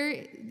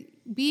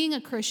 Being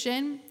a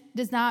Christian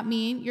does not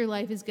mean your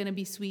life is going to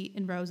be sweet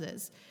and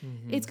roses.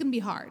 It's going to be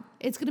hard.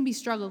 It's going to be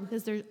struggle,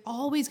 because there's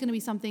always going to be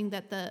something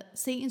that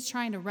Satan's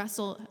trying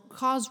to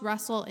cause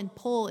wrestle and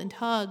pull and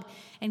tug,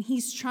 and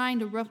he's trying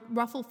to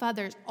ruffle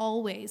feathers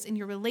always in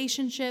your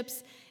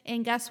relationships.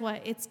 And guess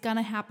what? It's going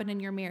to happen in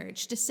your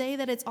marriage. To say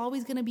that it's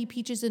always going to be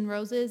peaches and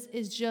roses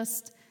is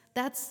just,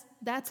 that's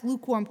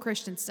lukewarm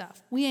Christian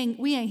stuff. We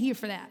ain't here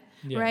for that,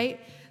 right?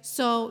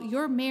 So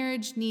your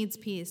marriage needs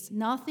peace.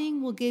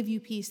 Nothing will give you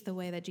peace the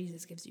way that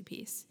Jesus gives you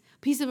peace.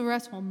 Peace of a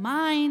restful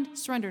mind,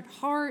 surrendered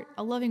heart,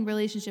 a loving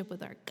relationship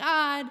with our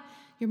God.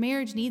 Your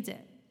marriage needs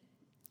it.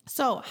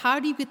 So how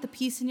do you get the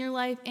peace in your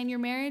life and your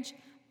marriage?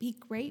 Be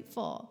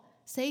grateful.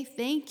 Say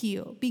thank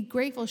you. Be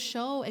grateful.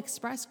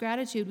 Express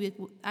gratitude.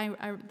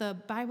 The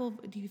Bible,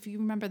 if you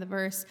remember the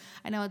verse,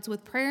 I know it's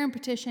with prayer and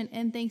petition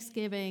and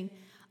thanksgiving.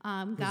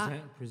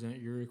 Present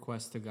your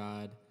request to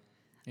God,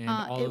 and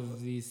all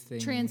of these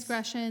things.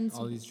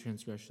 All these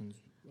transgressions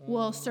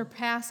will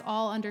surpass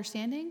all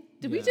understanding.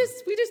 Did we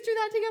just do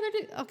that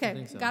together? Okay, I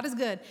think so. God is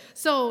good.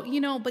 So,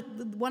 but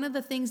one of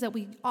the things that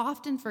we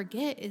often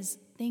forget is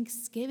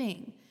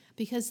Thanksgiving,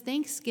 because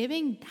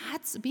Thanksgiving,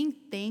 that's being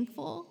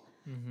thankful.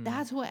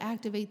 That's what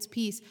activates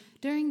peace.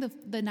 During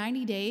the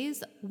 90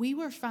 days, we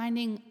were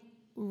finding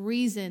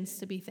reasons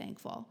to be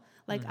thankful.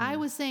 Like I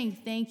was saying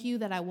thank you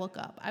that I woke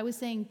up. I was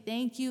saying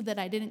thank you that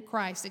I didn't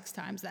cry 6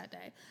 times that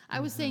day. I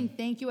was saying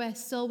thank you I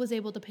still was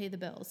able to pay the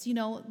bills.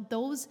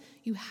 Those,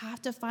 you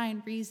have to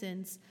find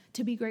reasons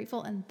to be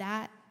grateful, and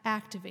that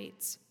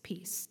activates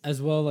peace.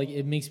 As well, like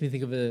it makes me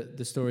think of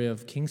the story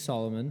of King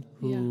Solomon,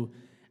 who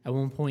at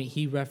one point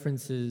he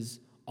references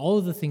all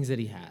of the things that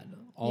he had,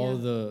 all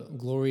of the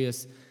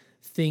glorious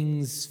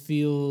things,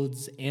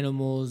 fields,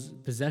 animals,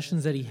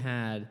 possessions that he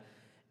had,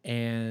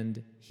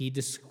 and he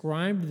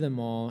described them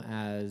all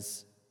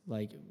as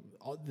like,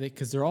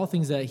 because they're all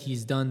things that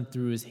he's done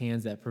through his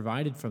hands that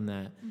provided from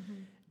that,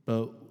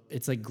 but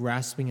it's like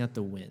grasping at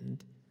the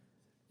wind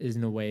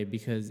in a way,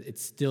 because it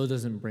still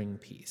doesn't bring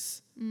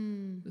peace.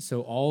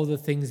 So all the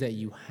things that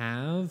you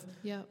have,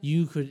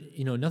 you could,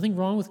 nothing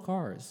wrong with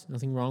cars,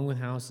 nothing wrong with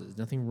houses,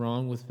 nothing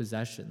wrong with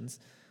possessions,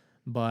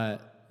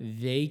 but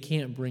they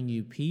can't bring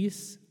you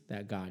peace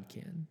that God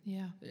can.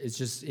 Yeah. It's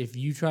just, if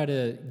you try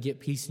to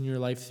get peace in your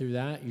life through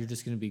that, you're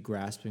just going to be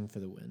grasping for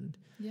the wind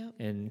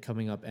and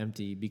coming up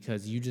empty,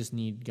 because you just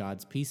need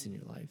God's peace in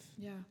your life.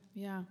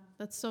 Yeah.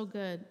 That's so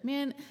good.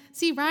 Man,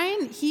 see,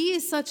 Ryan, he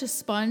is such a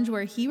sponge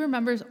where he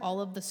remembers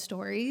all of the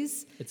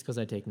stories. It's because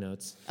I take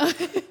notes.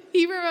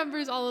 He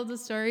remembers all of the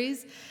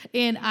stories,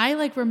 and I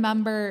like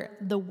remember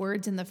the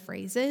words and the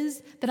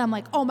phrases that I'm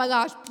like, oh my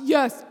gosh,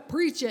 yes,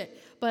 preach it.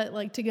 But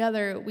like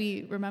together,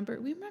 we remember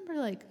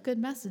like good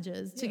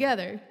messages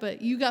together.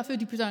 But you got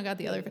 50%, I got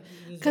the other.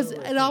 Because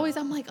it always,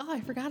 I'm like, oh, I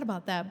forgot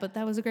about that. But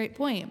that was a great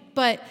point.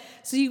 But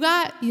so you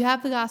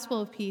have the gospel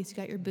of peace. You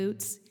got your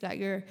boots. You got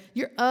your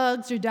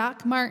Uggs, your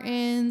Doc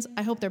Martens.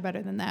 I hope they're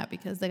better than that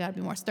because they got to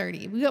be more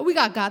sturdy. We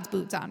got God's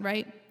boots on,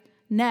 right?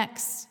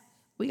 Next,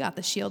 we got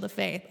the shield of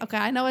faith. Okay,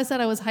 I know I said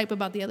I was hype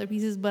about the other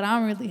pieces, but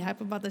I'm really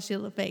hype about the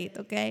shield of faith,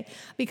 okay?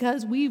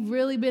 Because we've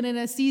really been in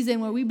a season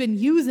where we've been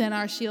using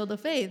our shield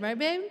of faith, right,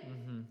 babe?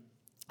 Mm-hmm.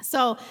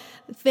 So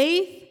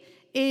faith.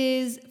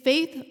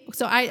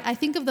 So I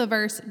think of the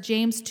verse,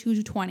 James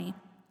 2:20.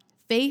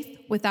 Faith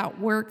without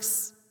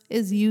works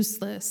is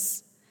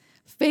useless.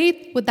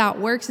 Faith without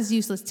works is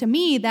useless. To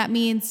me, that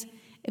means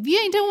if you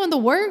ain't doing the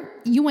work,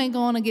 you ain't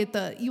gonna get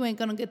the, you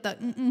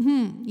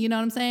know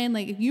what I'm saying?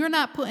 Like if you're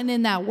not putting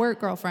in that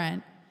work,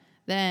 girlfriend,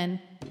 then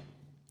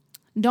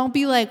don't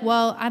be like,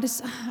 well,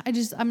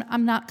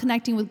 I'm not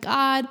connecting with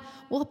God.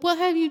 Well, what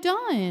have you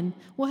done?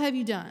 What have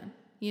you done?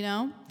 You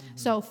know? Mm-hmm.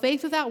 So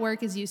faith without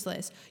work is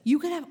useless. You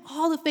could have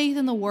all the faith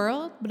in the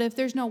world, but if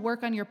there's no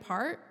work on your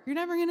part, you're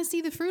never going to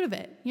see the fruit of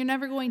it. You're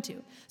never going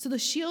to. So the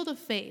shield of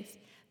faith,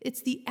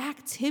 it's the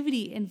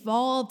activity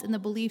involved in the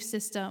belief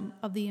system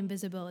of the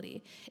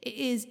invisibility. It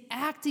is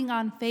acting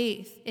on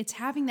faith. It's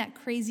having that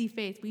crazy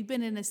faith. We've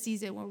been in a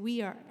season where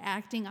we are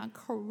acting on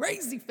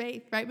crazy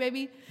faith, right,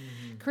 baby?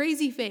 Mm-hmm.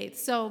 Crazy faith.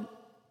 So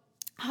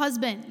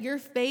husbands, your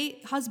faith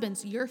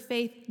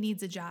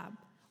needs a job.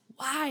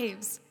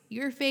 Wives,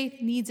 your faith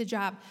needs a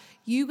job.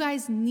 You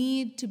guys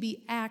need to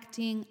be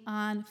acting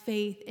on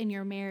faith in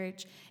your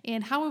marriage.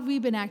 And how have we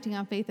been acting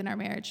on faith in our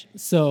marriage?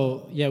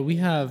 So, yeah, we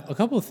have a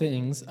couple of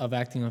things of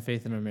acting on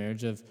faith in our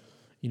marriage.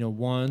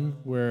 One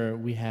where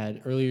we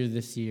had earlier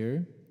this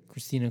year,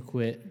 Christina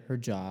quit her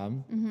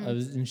job.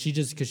 Mm-hmm. And she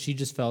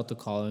just felt the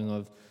calling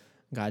of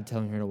God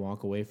telling her to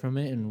walk away from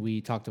it. And we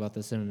talked about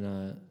this in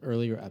an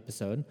earlier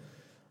episode.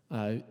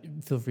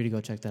 Feel free to go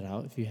check that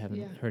out if you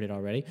haven't heard it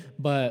already.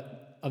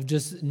 But of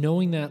just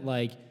knowing that,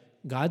 like,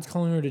 God's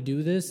calling her to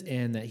do this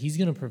and that he's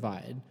going to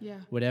provide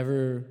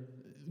whatever,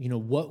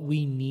 what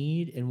we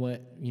need and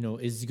what,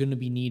 is going to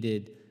be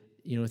needed,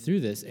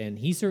 through this. And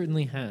he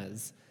certainly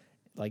has,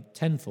 like,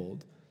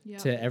 tenfold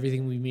to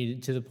everything we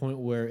needed, to the point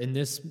where in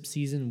this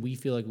season we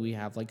feel like we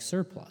have, like,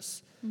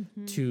 surplus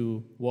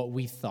to what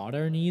we thought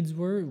our needs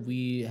were.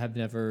 We have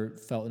never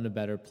felt in a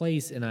better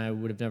place, and I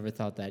would have never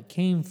thought that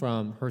came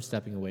from her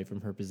stepping away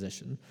from her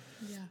position,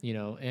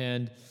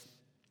 and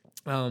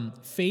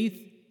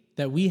faith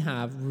that we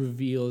have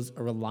reveals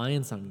a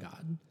reliance on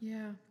God.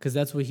 Yeah. Because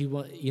that's what he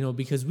wants,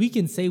 because we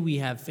can say we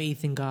have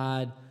faith in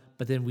God,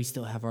 but then we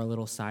still have our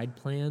little side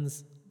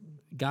plans.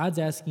 God's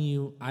asking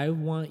you, I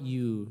want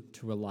you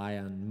to rely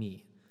on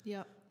me.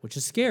 Yep. Which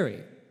is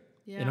scary.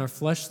 Yeah. In our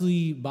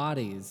fleshly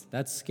bodies,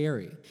 that's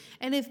scary.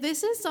 And if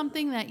this is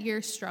something that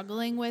you're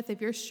struggling with,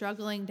 if you're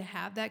struggling to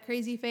have that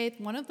crazy faith,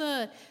 one of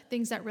the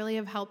things that really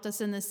have helped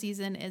us in this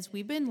season is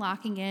we've been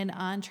locking in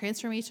on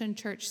Transformation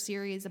Church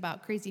series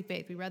about crazy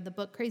faith. We read the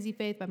book Crazy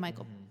Faith by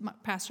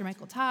Pastor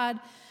Michael Todd,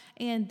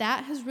 and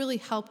that has really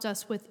helped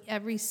us with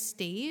every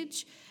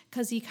stage,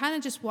 because he kind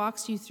of just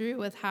walks you through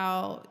with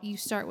how you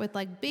start with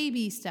like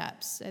baby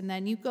steps, and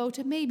then you go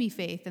to maybe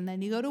faith, and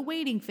then you go to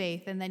waiting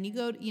faith, and then you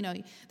go,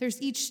 there's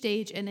each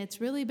stage. And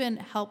it's really been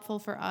helpful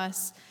for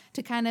us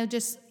to kind of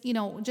just,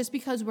 just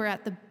because we're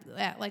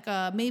at like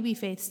a maybe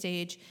faith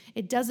stage,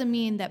 it doesn't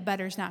mean that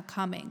better's not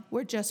coming.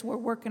 We're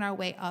working our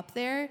way up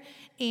there.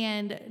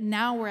 And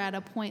now we're at a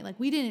point, like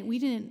we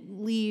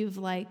didn't leave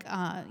like,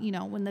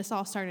 when this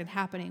all started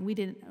happening,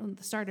 at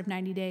the start of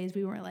 90 days,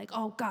 we weren't like,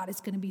 oh God,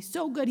 it's going to be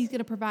so good. He's going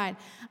to provide.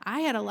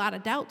 I had a lot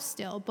of doubts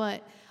still,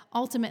 but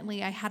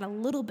ultimately I had a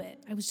little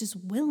bit. I was just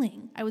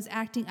willing.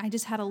 I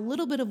just had a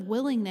little bit of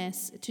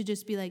willingness to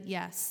just be like,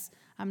 yes,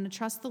 I'm going to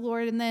trust the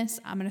Lord in this.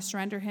 I'm going to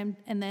surrender him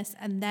in this.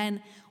 And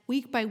then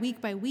week by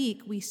week by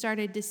week, we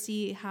started to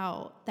see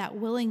how that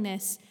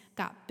willingness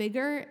got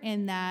bigger,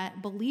 and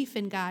that belief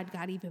in God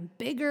got even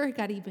bigger,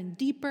 got even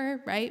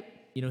deeper, right?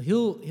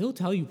 He'll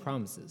tell you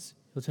promises.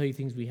 He'll tell you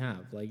things we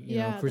have. Like,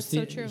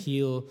 Christina, that's so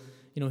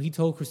true. He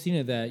told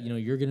Christina that,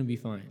 you're going to be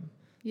fine.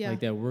 Yeah. Like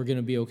that we're going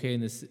to be okay in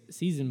this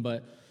season.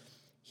 But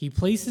he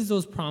places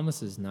those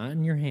promises not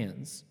in your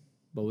hands,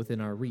 but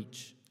within our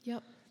reach.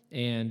 Yep.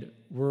 And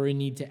we're in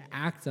need to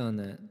act on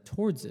that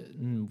towards it.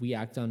 And we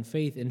act on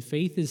faith. And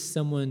faith is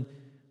someone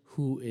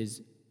who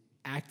is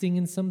acting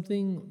in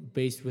something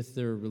based with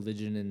their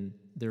religion and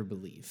their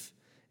belief,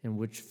 and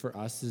which for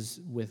us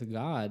is with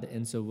God.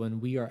 And so when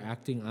we are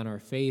acting on our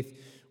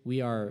faith, we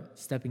are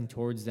stepping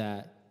towards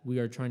that. We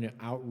are trying to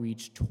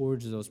outreach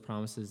towards those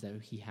promises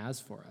that he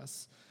has for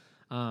us.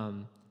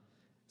 I'm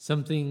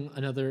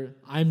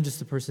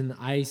just a person,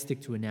 I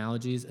stick to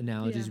analogies.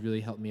 Analogies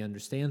really help me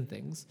understand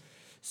things.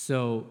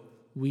 So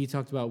we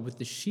talked about with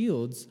the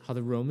shields, how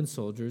the Roman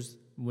soldiers,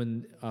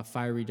 when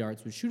fiery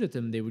darts would shoot at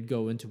them, they would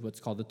go into what's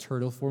called the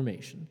turtle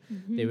formation.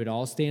 They would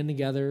all stand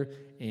together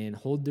and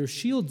hold their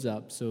shields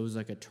up, so it was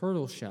like a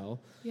turtle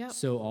shell. Yep.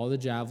 So all the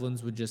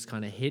javelins would just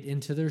kind of hit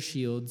into their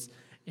shields,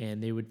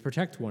 and they would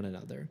protect one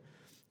another.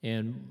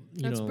 And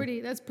that's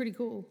pretty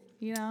cool,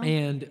 you know.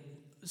 And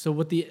so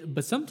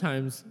but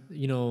sometimes,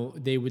 you know,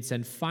 they would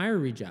send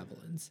fiery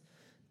javelins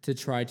to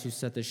try to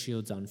set the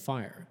shields on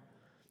fire.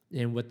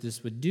 And what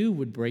this would do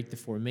would break the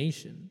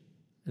formation.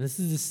 And this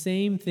is the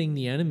same thing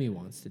the enemy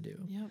wants to do.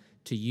 Yep.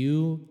 To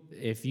you,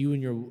 if you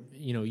and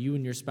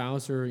your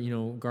spouse are, you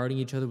know, guarding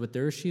each other with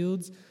their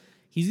shields,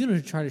 he's going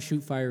to try to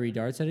shoot fiery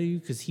darts at you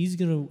because he's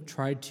going to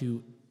try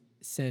to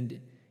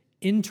send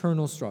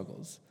internal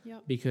struggles.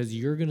 Yep. Because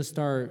you're going to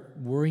start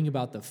worrying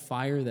about the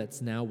fire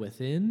that's now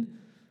within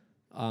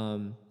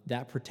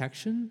that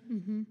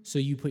protection. So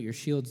you put your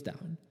shields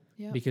down.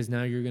 Yep. Because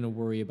now you're going to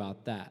worry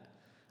about that.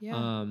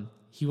 Yeah.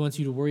 He wants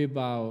you to worry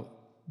about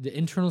the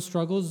internal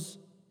struggles,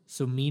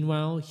 so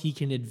meanwhile, he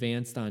can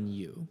advance on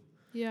you.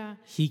 Yeah.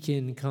 He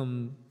can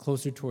come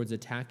closer towards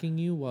attacking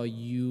you while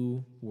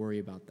you worry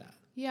about that.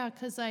 Yeah,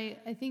 because I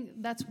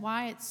think that's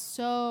why it's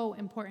so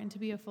important to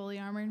be a fully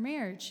armored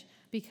marriage,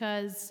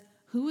 because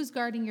who is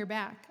guarding your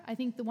back? I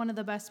think one of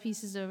the best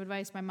pieces of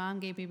advice my mom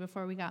gave me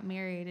before we got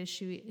married is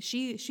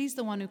she's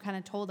the one who kind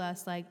of told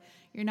us, like,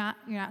 you're not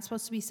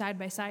supposed to be side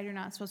by side. You're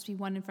not supposed to be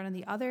one in front of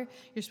the other.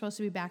 You're supposed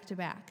to be back to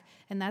back.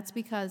 And that's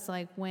because,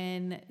 like,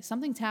 when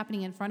something's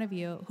happening in front of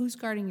you, who's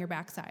guarding your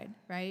backside,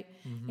 right?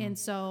 And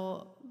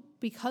so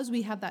because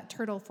we have that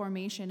turtle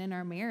formation in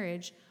our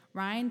marriage,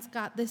 Ryan's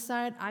got this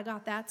side, I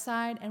got that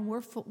side, and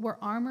we're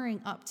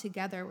armoring up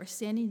together. We're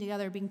standing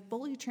together, being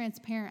fully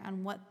transparent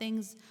on what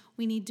things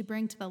we need to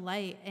bring to the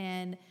light,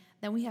 and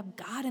then we have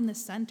God in the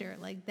center.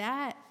 Like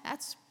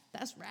that's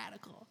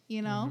radical,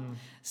 you know?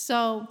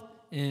 So,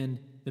 and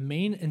the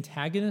main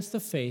antagonist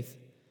of faith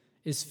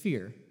is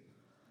fear.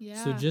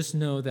 yeah. So just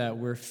know that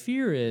where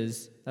fear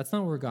is, that's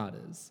not where God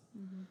is.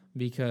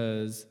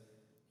 Because,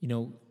 you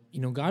know,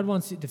 God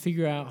wants you to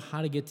figure out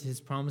how to get to his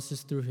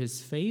promises through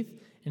his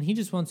faith. And he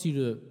just wants you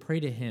to pray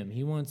to him.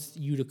 He wants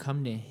you to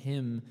come to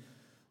him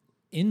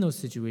in those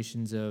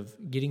situations of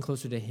getting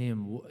closer to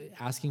him,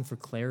 asking for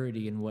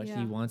clarity in what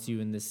he wants you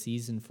in this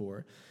season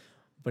for.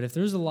 But if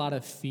there's a lot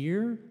of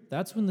fear,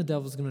 that's when the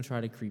devil's going to try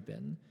to creep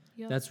in.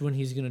 Yep. That's when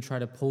he's going to try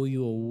to pull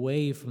you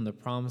away from the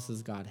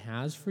promises God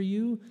has for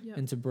you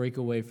and to break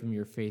away from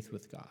your faith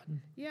with God.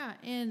 Yeah,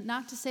 and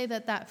not to say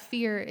that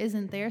fear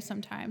isn't there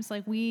sometimes.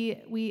 Like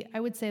I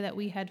would say that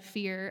we had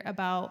fear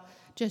about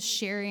just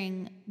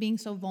sharing, being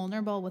so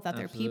vulnerable with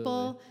other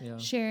people,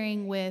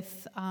 sharing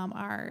with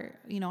our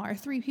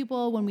 3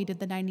 people when we did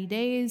the 90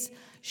 days,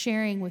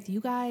 sharing with you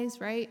guys,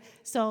 right?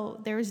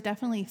 So there was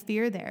definitely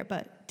fear there,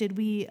 but did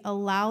we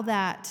allow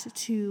that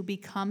to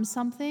become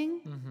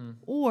something?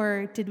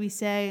 Or did we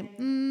say,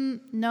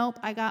 nope,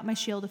 I got my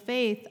shield of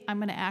faith. I'm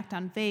going to act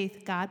on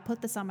faith. God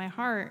put this on my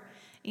heart,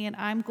 and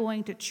I'm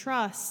going to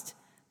trust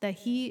that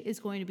he is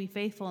going to be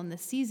faithful in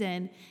this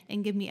season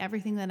and give me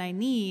everything that I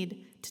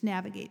need to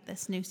navigate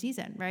this new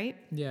season, right?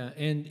 Yeah,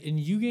 and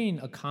you gain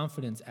a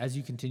confidence as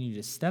you continue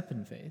to step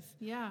in faith.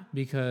 Yeah.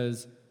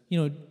 Because,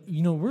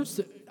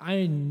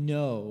 I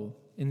know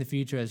in the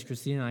future as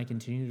Christina and I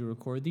continue to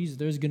record these,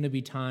 there's going to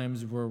be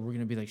times where we're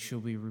going to be like,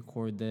 should we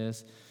record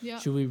this? Yeah.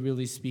 Should we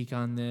really speak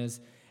on this?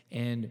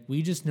 And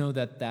we just know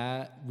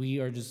that we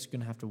are just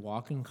going to have to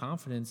walk in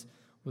confidence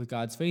with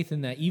God's faith,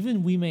 and that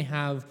even we may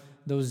have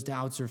those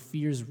doubts or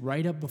fears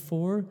right up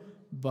before,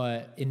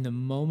 but in the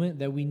moment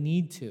that we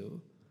need to,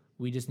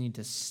 we just need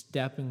to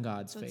step in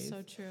God's faith. That's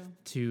so true.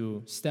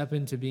 To step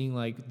into being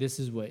like,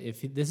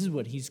 if this is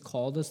what he's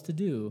called us to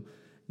do,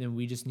 then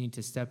we just need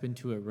to step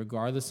into it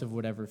regardless of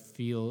whatever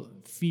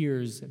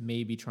fears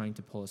may be trying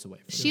to pull us away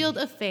from it. Shield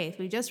of faith.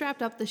 We just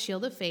wrapped up the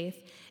shield of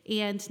faith,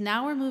 and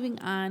now we're moving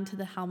on to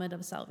the helmet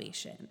of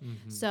salvation.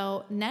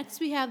 So next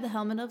we have the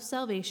helmet of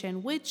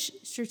salvation, which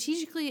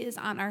strategically is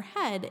on our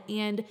head,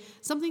 and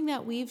something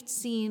that we've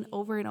seen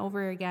over and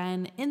over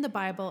again in the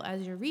Bible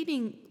as you're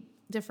reading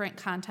different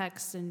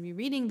contexts and you're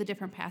reading the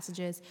different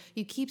passages,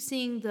 you keep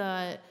seeing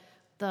the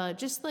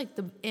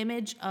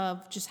image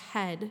of just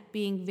head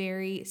being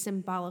very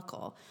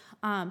symbolical.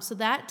 So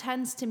that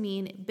tends to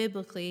mean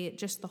biblically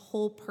just the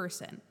whole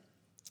person.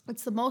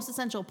 It's the most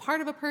essential part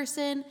of a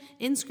person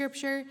in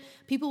Scripture.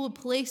 People would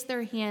place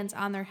their hands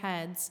on their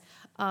heads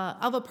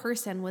of a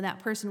person when that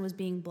person was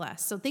being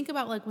blessed. So think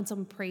about like when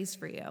someone prays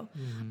for you.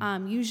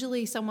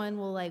 Usually someone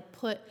will like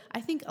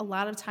I think a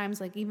lot of times,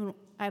 like even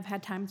I've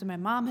had times when my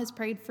mom has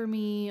prayed for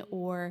me,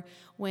 or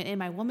when in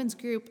my women's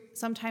group,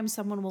 sometimes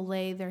someone will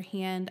lay their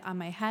hand on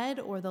my head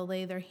or they'll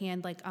lay their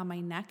hand like on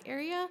my neck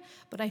area.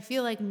 But I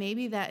feel like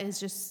maybe that is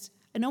just,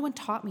 and no one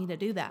taught me to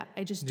do that.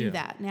 I just do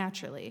that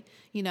naturally,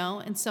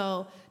 And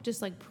so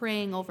just like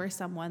praying over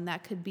someone,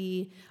 that could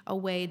be a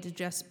way to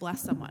just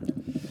bless someone.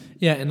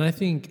 Yeah, and I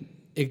think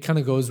it kind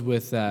of goes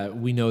with that.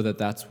 We know that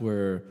that's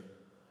where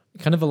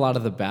kind of a lot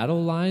of the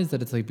battle lies,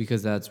 that it's like,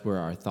 because that's where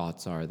our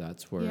thoughts are,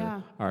 that's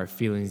where our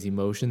feelings,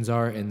 emotions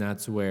are, and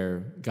that's where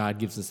God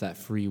gives us that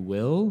free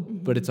will,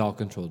 but it's all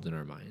controlled in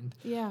our mind.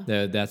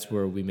 That's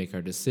where we make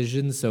our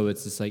decisions. So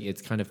it's just like,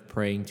 it's kind of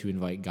praying to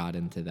invite God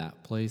into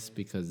that place,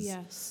 because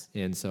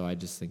and so I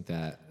just think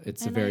that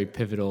it's a very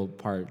pivotal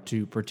part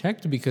to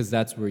protect, because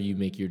that's where you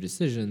make your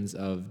decisions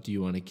of, do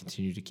you want to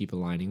continue to keep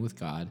aligning with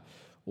God,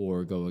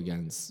 or go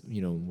against,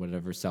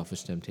 whatever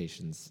selfish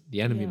temptations the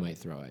enemy might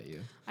throw at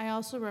you. I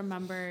also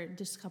remember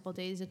just a couple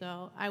days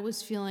ago, I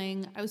was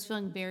feeling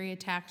very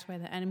attacked by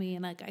the enemy,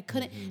 and like I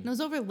couldn't, and it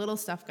was over little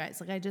stuff, guys.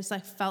 Like I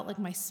felt like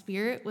my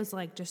spirit was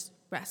like just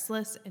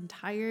restless and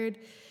tired.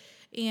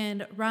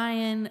 And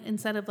Ryan,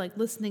 instead of like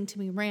listening to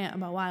me rant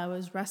about why I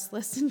was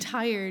restless and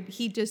tired,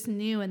 he just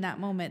knew in that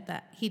moment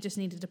that he just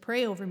needed to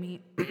pray over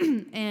me.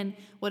 And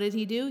what did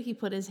he do? He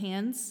put his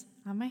hands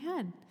on my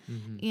head.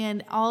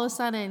 And all of a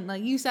sudden,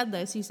 like you said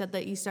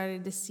that you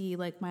started to see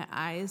like my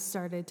eyes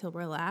started to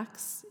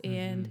relax,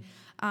 and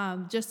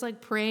just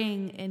like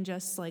praying and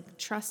just like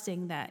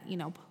trusting that,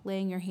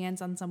 laying your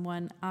hands on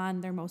someone on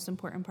their most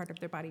important part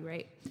of their body,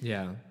 right?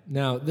 Yeah.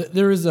 Now,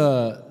 there's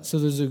a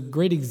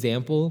great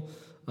example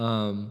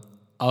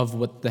of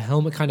what the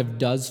helmet kind of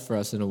does for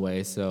us in a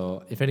way.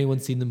 So if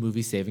anyone's seen the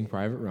movie Saving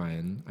Private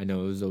Ryan, I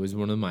know it was always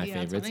one of my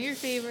favorites. It's one of your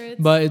favorites.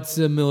 But it's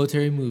a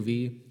military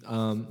movie.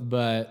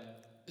 But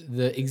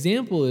the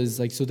example is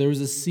like, so there was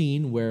a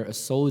scene where a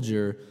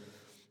soldier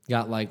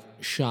got like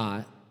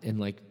shot in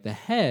like the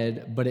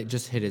head, but it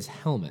just hit his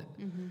helmet.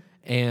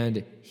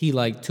 And he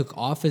like took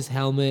off his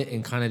helmet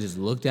and kind of just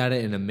looked at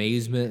it in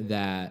amazement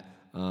that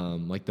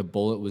like the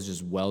bullet was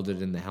just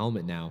welded in the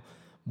helmet now.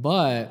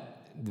 But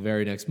the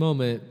very next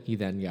moment, he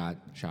then got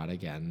shot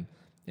again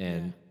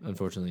and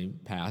unfortunately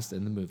passed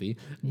in the movie.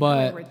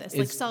 But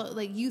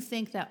you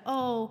think that,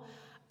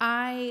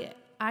 I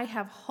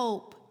have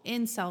hope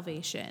in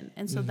salvation,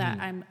 and so that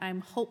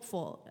I'm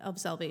hopeful of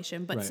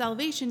salvation, but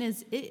salvation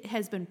it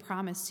has been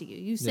promised to you.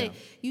 You say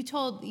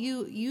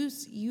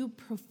you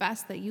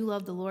profess that you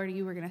love the Lord,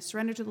 you were going to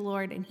surrender to the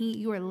Lord, and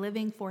you are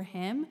living for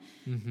him.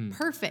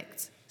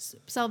 Perfect.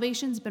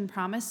 Salvation's been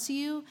promised to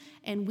you,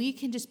 and we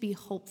can just be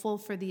hopeful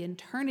for the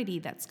eternity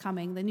that's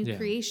coming, the new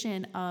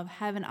creation of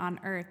heaven on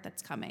earth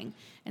that's coming.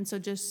 And so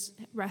just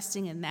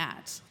resting in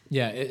that.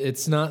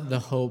 It's not the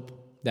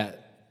hope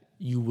that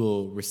you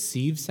will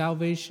receive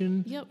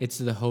salvation. It's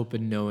the hope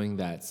in knowing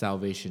that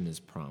salvation is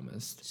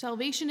promised.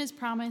 Salvation is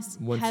promised.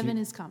 Heaven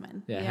is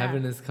coming.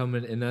 Heaven is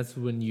coming, and that's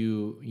when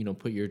you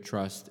put your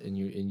trust and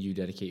you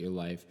dedicate your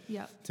life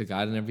to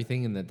God and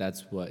everything, and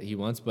that's what he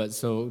wants. But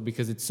so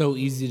because it's so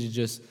easy to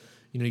just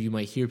you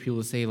might hear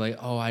people say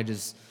like, I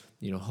just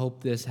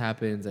hope this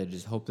happens. I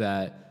just hope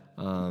that.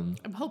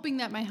 I'm hoping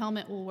that my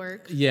helmet will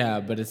work.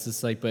 But it's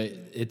just like, but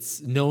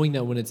it's knowing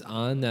that when it's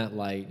on, that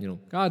like,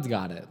 God's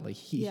got it. Like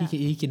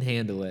he can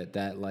handle it.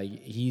 That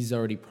like he's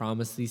already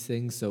promised these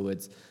things. So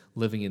it's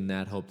living in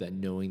that hope, that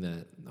knowing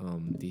that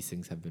these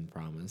things have been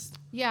promised.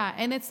 Yeah.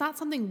 And it's not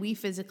something we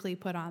physically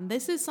put on.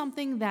 This is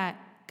something that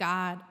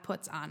God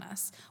puts on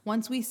us.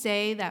 Once we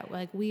say that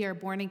like we are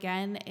born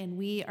again and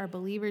we are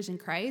believers in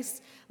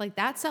Christ, like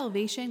that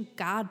salvation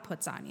God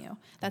puts on you.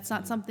 That's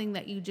not something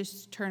that you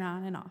just turn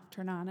on and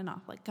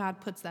off. Like God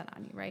puts that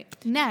on you, right?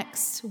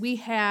 Next, we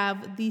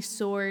have the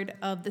sword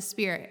of the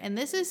Spirit. And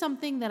this is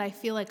something that I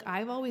feel like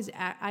I've always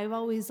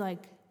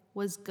like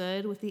was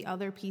good with the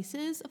other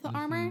pieces of the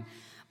armor.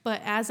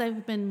 But as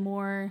I've been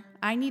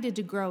I needed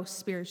to grow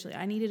spiritually.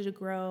 I needed to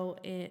grow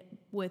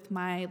with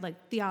my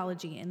like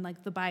theology and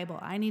like the Bible.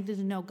 I needed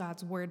to know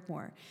God's word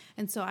more.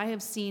 And so I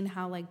have seen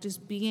how like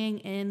just being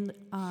in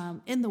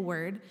the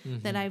word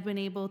that I've been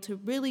able to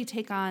really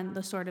take on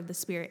the sword of the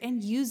Spirit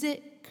and use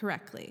it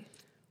correctly.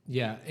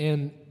 Yeah.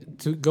 And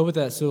to go with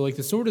that, so like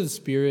the sword of the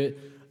Spirit,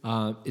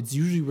 it's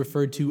usually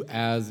referred to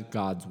as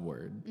God's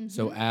word.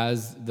 So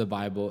as the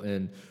Bible,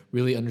 and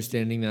really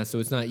understanding that. So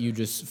it's not you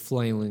just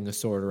flailing a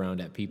sword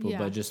around at people,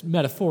 but just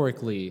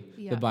metaphorically,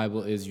 the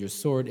Bible is your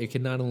sword. It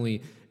can not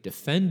only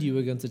defend you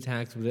against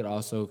attacks, but it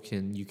also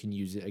you can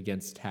use it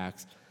against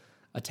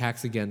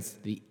attacks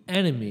against the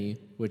enemy,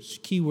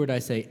 which keyword I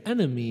say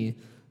enemy,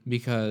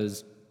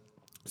 because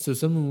so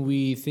something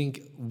we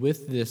think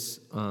with this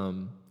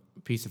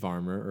piece of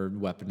armor or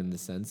weapon in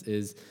this sense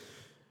is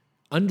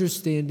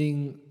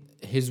understanding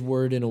his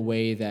word in a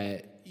way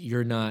that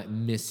you're not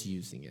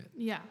misusing it.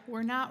 Yeah,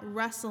 we're not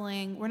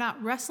wrestling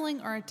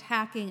or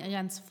attacking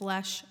against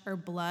flesh or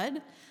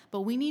blood,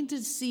 but we need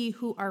to see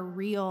who our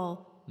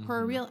real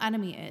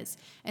enemy is.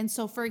 And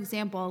so, for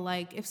example,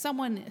 like if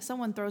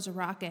someone throws a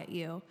rock at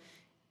you,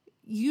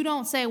 you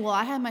don't say, well,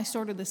 I have my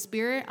sword of the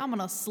Spirit, I'm going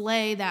to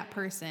slay that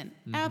person.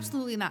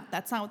 Absolutely not.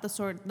 That's not what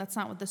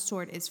the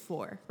sword is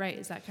for, right?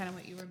 Is that kind of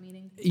what you were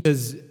meaning?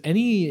 Because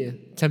any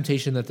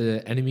temptation that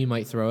the enemy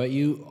might throw at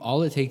you,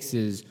 all it takes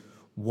is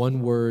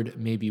one word,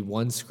 maybe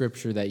one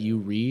scripture that you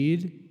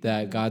read,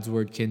 that God's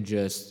word can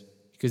just,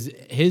 because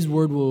his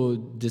word will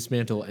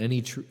dismantle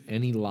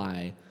any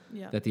lie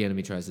that the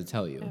enemy tries to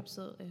tell you.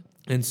 Absolutely.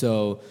 And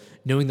so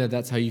knowing that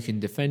that's how you can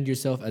defend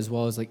yourself, as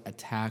well as like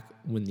attack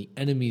when the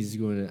enemy is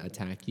going to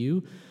attack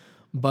you.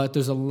 But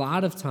there's a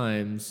lot of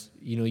times,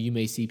 you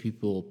may see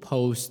people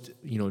post,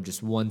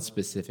 just one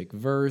specific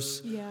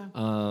verse,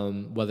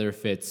 whether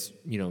if it's,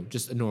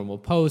 just a normal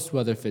post,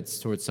 whether if it's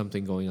towards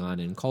something going on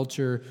in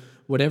culture,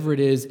 whatever it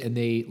is, and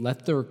they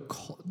let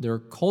their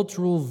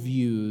cultural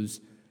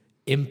views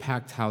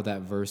impact how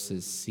that verse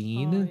is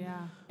seen. Oh,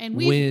 yeah. And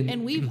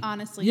we've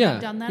honestly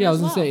done that as well. Yeah, I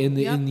was going to say, in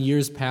the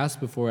years past,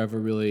 before ever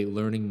really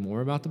learning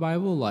more about the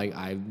Bible, like,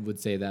 I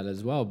would say that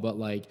as well. But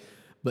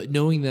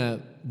knowing that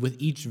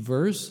with each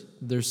verse,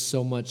 there's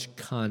so much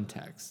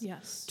context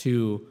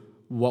to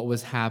what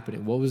was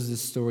happening. What was the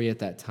story at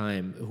that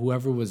time?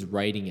 Whoever was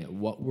writing it,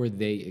 what were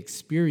they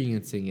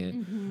experiencing it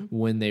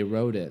when they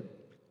wrote it?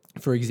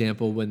 For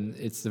example, when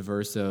it's the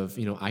verse of,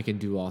 I can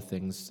do all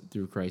things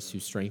through Christ who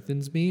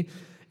strengthens me,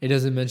 it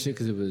doesn't mention it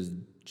because it was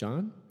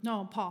John?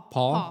 No, Paul.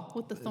 Paul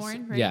with the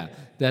thorn, right? Yeah,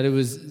 that it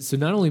was. So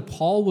not only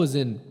Paul was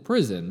in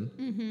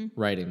prison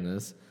writing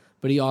this,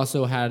 but he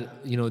also had,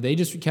 they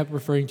just kept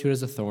referring to it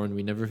as a thorn.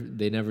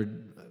 They never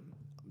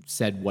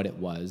said what it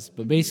was,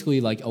 but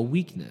basically like a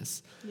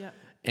weakness. Yeah.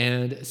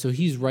 And so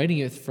he's writing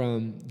it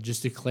from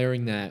just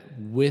declaring that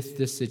with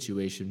this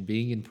situation,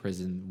 being in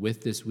prison,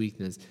 with this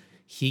weakness,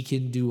 he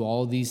can do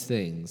all these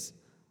things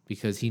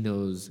because he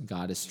knows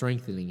God is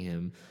strengthening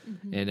him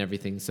and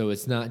everything. So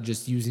it's not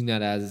just using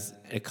that as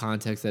a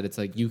context that it's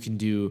like you can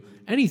do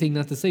anything,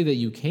 not to say that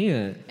you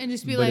can't. And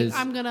just be like,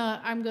 I'm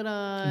gonna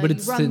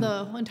run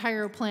the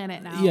entire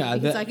planet now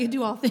because I can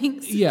do all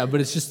things. Yeah, but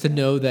it's just to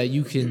know that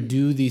you can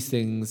do these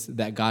things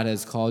that God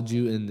has called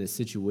you in the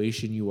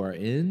situation you are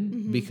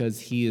in because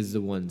he is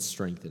the one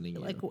strengthening you.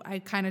 Like I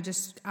kind of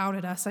just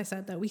outed us. I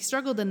said that we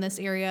struggled in this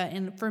area,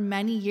 and for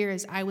many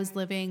years I was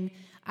being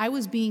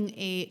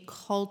a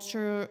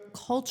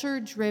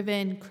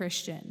culture-driven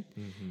Christian,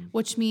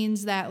 which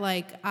means that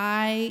like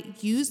I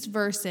used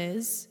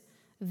verses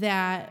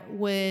that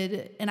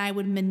I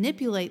would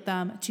manipulate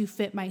them to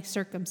fit my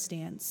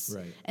circumstance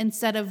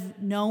instead of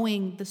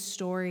knowing the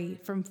story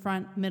from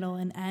front, middle,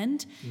 and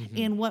end.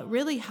 And what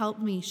really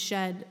helped me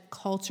shed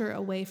culture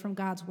away from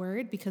God's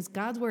word, because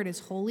God's word is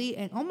holy.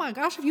 And oh my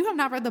gosh, if you have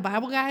not read the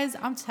Bible, guys,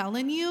 I'm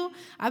telling you,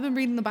 I've been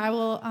reading the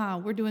Bible.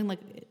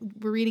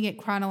 We're reading it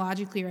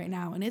chronologically right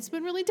now, and it's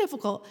been really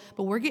difficult,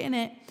 but we're getting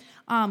it.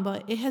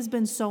 But it has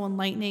been so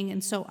enlightening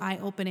and so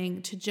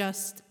eye-opening to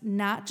just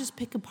not just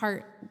pick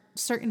apart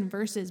certain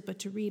verses, but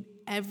to read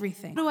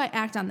everything. How do I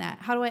act on that?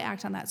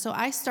 So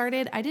I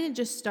didn't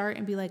just start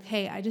and be like,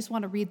 hey, I just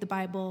want to read the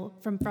Bible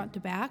from front to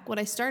back. What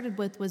I started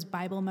with was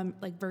Bible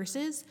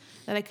verses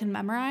that I could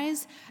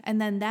memorize. And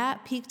then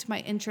that piqued my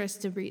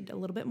interest to read a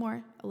little bit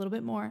more.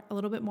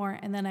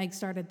 And then I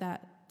started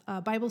that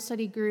Bible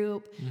study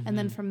group. And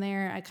then from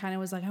there, I kind of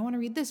was like, I want to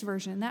read this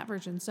version and that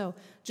version. So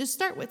just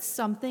start with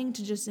something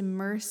to just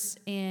immerse,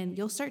 and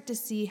you'll start to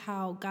see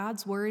how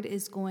God's word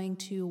is going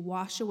to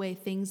wash away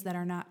things that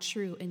are not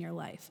true in your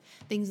life,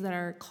 things that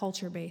are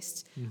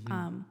culture-based,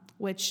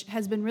 which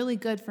has been really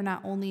good for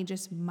not only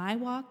just my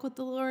walk with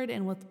the Lord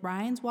and with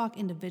Ryan's walk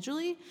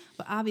individually,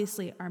 but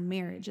obviously our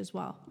marriage as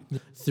well.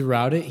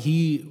 Throughout it,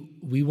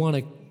 we want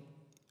to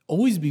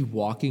always be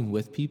walking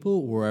with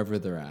people wherever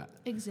they're at.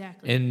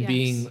 Exactly. And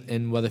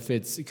and whether if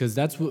it's, because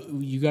that's what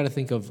you got to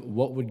think of,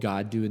 what would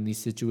God do in these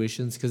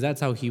situations? Because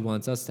that's how he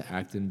wants us to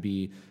act and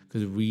be,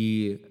 because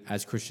we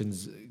as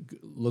Christians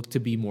look to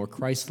be more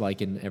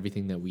Christ-like in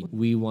everything that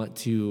we want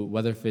to,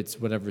 whether if it's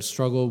whatever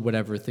struggle,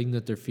 whatever thing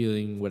that they're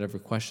feeling, whatever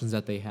questions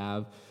that they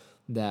have,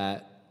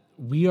 that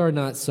we are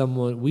not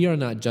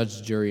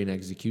judge, jury, and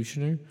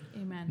executioner.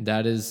 Amen.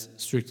 That is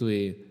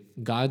strictly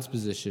God's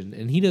position,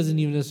 and he doesn't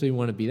even necessarily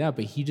want to be that,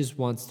 but he just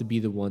wants to be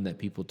the one that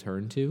people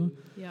turn to.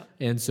 Yep.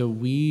 And so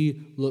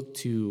we look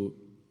to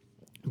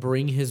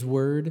bring his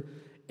word,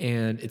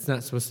 and it's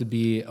not supposed to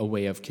be a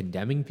way of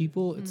condemning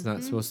people. It's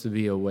not supposed to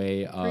be a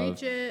way of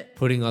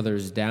putting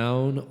others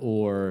down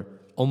or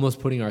almost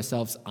putting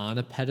ourselves on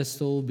a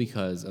pedestal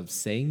because of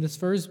saying this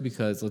verse,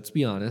 because let's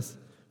be honest,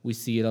 we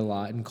see it a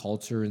lot in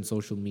culture and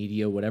social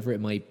media, whatever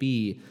it might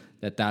be,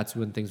 that's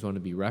when things want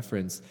to be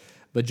referenced.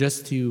 But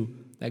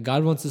that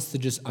God wants us to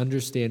just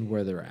understand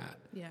where they're at.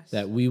 Yes.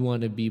 That we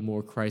want to be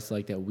more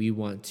Christ-like, that we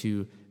want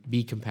to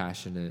be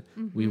compassionate.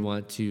 We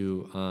want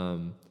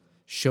to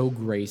show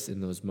grace in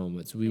those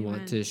moments. We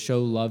want to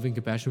show love and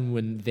compassion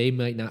when they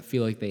might not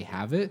feel like they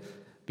have it,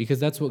 because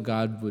that's what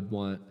God would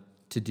want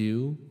to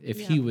do if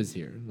he was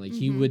here. Like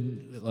he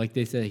would, like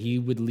they said, he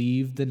would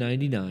leave the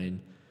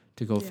 99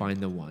 to go find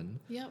the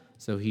one. Yep.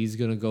 So he's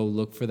going to go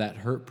look for that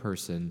hurt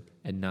person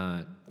and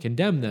not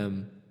condemn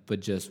them, but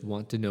just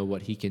want to know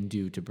what he can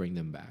do to bring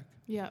them back.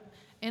 Yeah.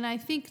 And I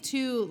think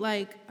too,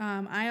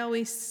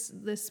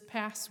 this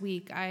past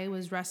week, I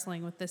was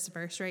wrestling with this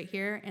verse right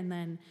here, and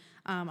then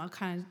I'll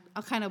kind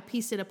of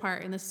piece it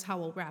apart, and this is how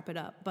we'll wrap it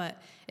up.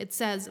 But it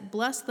says,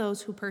 bless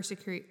those who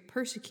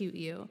persecute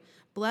you.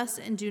 Bless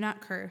and do not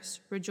curse.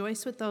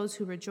 Rejoice with those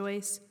who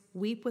rejoice.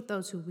 Weep with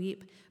those who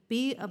weep.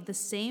 Be of the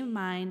same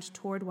mind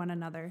toward one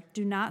another.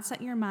 Do not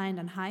set your mind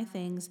on high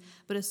things,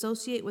 but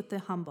associate with the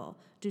humble.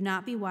 Do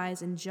not be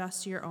wise in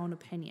just your own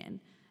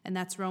opinion. And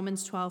that's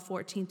Romans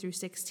 12:14 through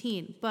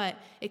 16. But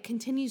it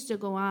continues to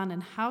go on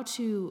and how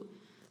to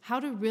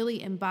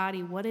really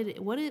embody what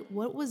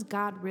was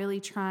God really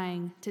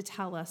trying to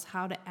tell us,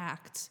 how to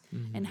act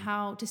and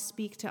how to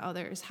speak to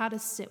others, how to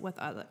sit with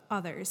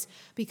others.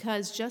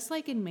 Because just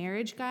like in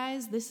marriage,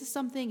 guys, this is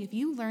something, if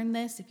you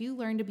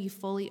learn to be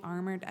fully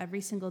armored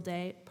every single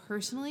day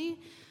personally,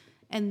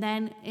 and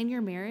then in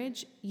your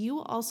marriage, you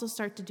will also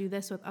start to do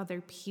this with other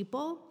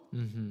people.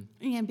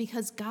 And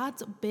because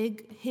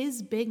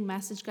his big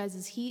message, guys,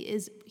 is he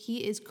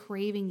is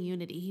craving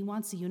unity. He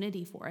wants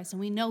unity for us, and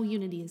we know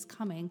unity is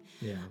coming.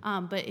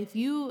 But if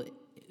you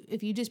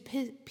just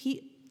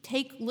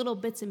take little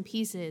bits and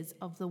pieces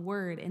of the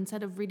word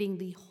instead of reading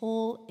the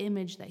whole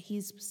image that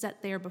he's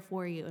set there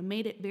before you and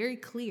made it very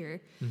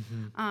clear,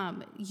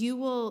 you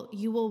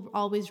will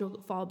always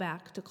fall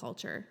back to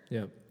culture.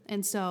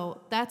 And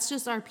so that's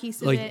just our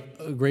piece of it.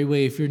 A great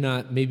way, if you're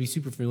not maybe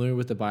super familiar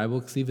with the Bible,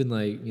 because even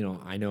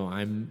I know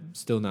I'm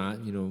still not,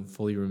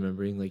 fully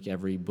remembering like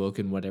every book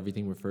and what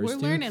everything refers to.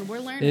 We're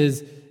learning.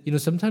 Is,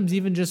 sometimes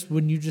even just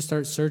when you just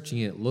start searching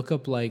it, look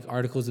up like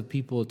articles of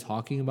people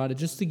talking about it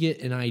just to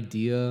get an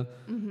idea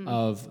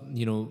of,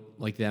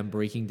 like them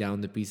breaking down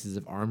the pieces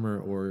of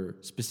armor or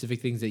specific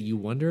things that you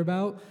wonder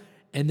about.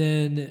 And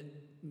then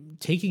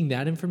taking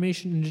that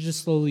information and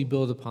just slowly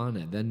build upon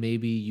it. Then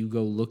maybe you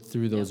go look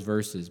through those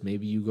verses.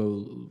 Maybe you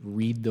go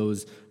read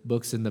those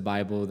books in the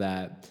Bible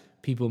that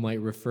people might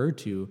refer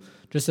to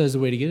just as a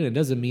way to get it. It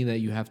doesn't mean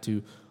that you have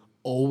to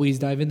always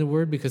dive in the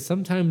word, because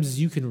sometimes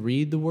you can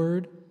read the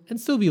word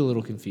and still be a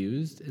little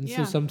confused. And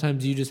so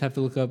sometimes you just have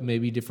to look up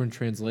maybe different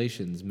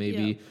translations,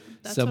 maybe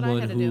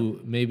someone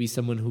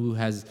who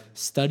has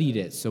studied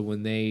it. So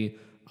when they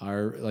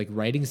are like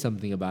writing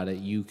something about it,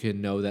 you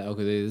can know that,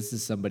 okay, this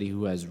is somebody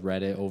who has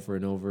read it over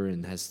and over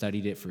and has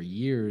studied it for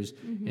years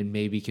and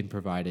maybe can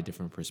provide a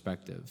different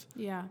perspective.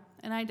 Yeah.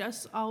 And I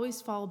just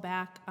always fall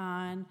back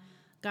on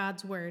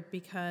God's word,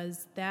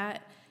 because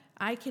that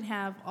I can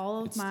have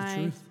all of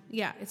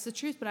it's the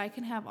truth, but I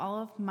can have all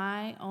of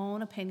my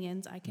own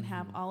opinions. I can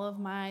have all of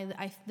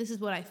this is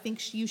what I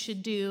think you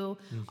should do,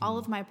 all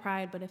of my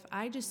pride. But if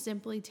I just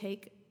simply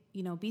take,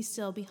 be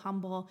still, be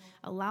humble,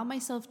 allow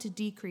myself to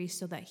decrease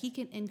so that he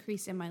can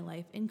increase in my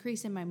life,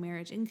 increase in my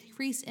marriage,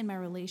 increase in my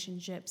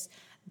relationships.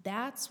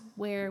 That's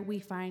where we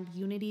find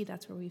unity.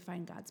 That's where we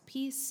find God's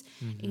peace.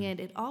 And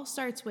it all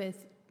starts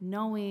with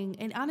knowing,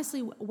 and honestly,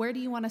 where do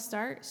you want to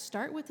start?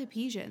 Start with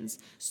Ephesians.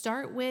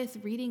 Start with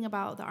reading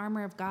about the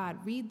armor of God.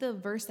 Read the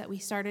verse that we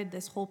started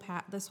this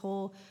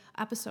whole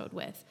episode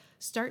with.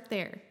 Start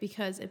there,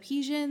 because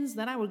Ephesians,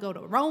 then I would go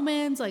to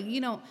Romans,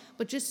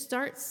 but just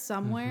start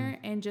somewhere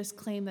and just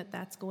claim that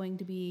that's going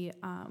to be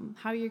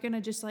how you're going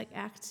to just like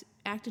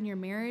act in your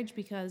marriage.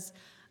 Because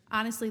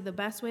honestly, the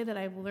best way that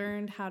I've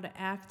learned how to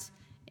act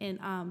and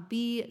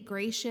be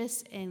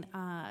gracious and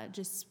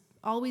just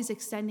always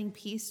extending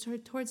peace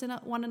towards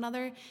one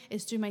another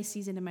is through my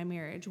season in my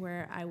marriage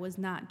where I was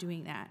not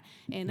doing that,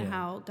 and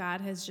how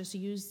God has just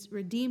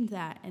redeemed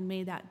that and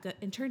made that good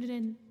and turned it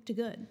into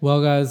good.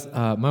 Well, guys,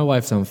 my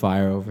wife's on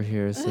fire over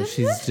here, so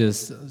she's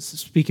just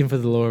speaking for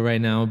the Lord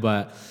right now.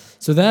 But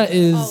so that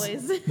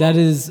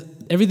is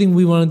everything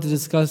we wanted to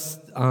discuss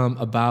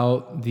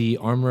about the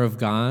armor of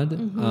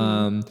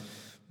God.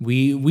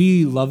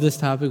 We love this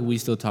topic. We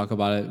still talk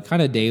about it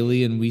kind of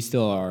daily, and we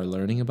still are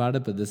learning about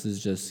it. But this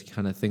is just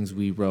kind of things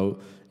we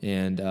wrote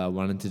and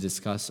wanted to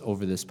discuss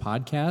over this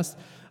podcast.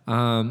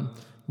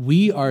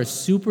 We are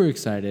super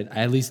excited.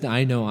 At least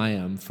I know I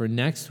am. For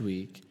next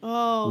week,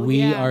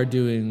 we are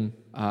doing.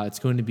 It's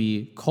going to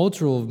be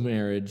cultural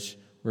marriage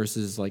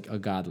versus like a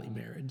godly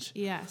marriage.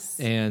 Yes.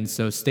 And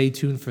so stay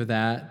tuned for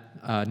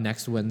that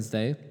next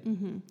Wednesday.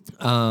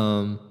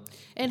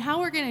 And how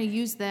we're going to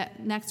use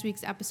that next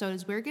week's episode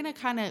is we're going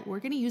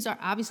to use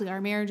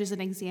our marriage as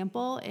an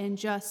example, and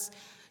just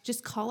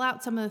call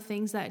out some of the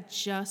things that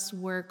just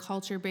were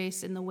culture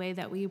based in the way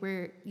that we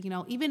were,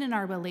 even in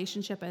our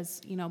relationship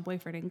as,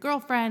 boyfriend and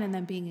girlfriend, and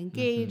then being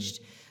engaged.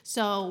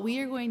 So we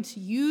are going to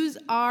use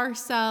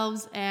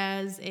ourselves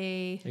as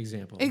a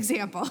example.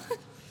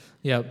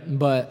 Yeah,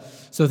 but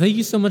so thank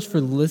you so much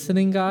for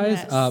listening,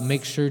 guys. Yes.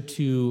 Make sure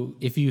to,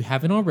 if you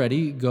haven't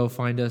already, go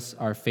find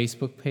our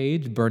Facebook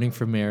page, Burning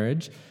for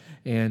Marriage,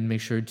 and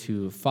make sure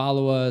to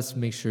follow us.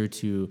 Make sure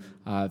to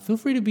feel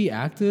free to be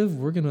active.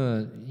 We're going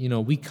to,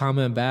 we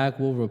comment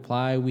back, we'll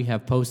reply. We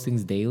have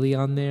postings daily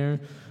on there.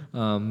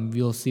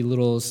 You'll see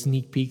little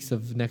sneak peeks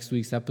of next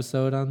week's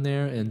episode on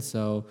there, and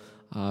so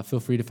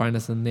feel free to find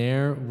us on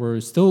there. We're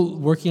still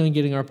working on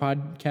getting our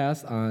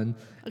podcast on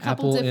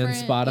Apple and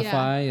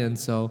Spotify, and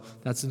so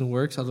that's in the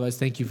works. Otherwise,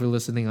 thank you for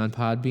listening on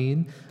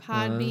Podbean.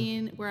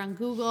 We're on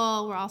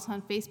Google. We're also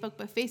on Facebook,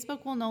 but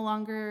Facebook will no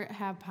longer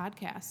have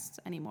podcasts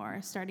anymore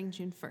starting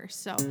June 1st.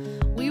 So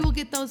we will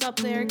get those up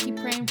there. Keep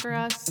praying for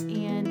us,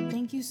 and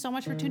thank you so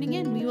much for tuning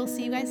in. We will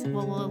see you guys.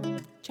 We'll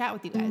chat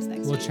with you guys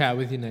next week. We'll chat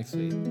with you next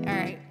week. All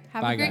right.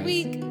 Have Bye, a great guys.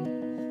 week.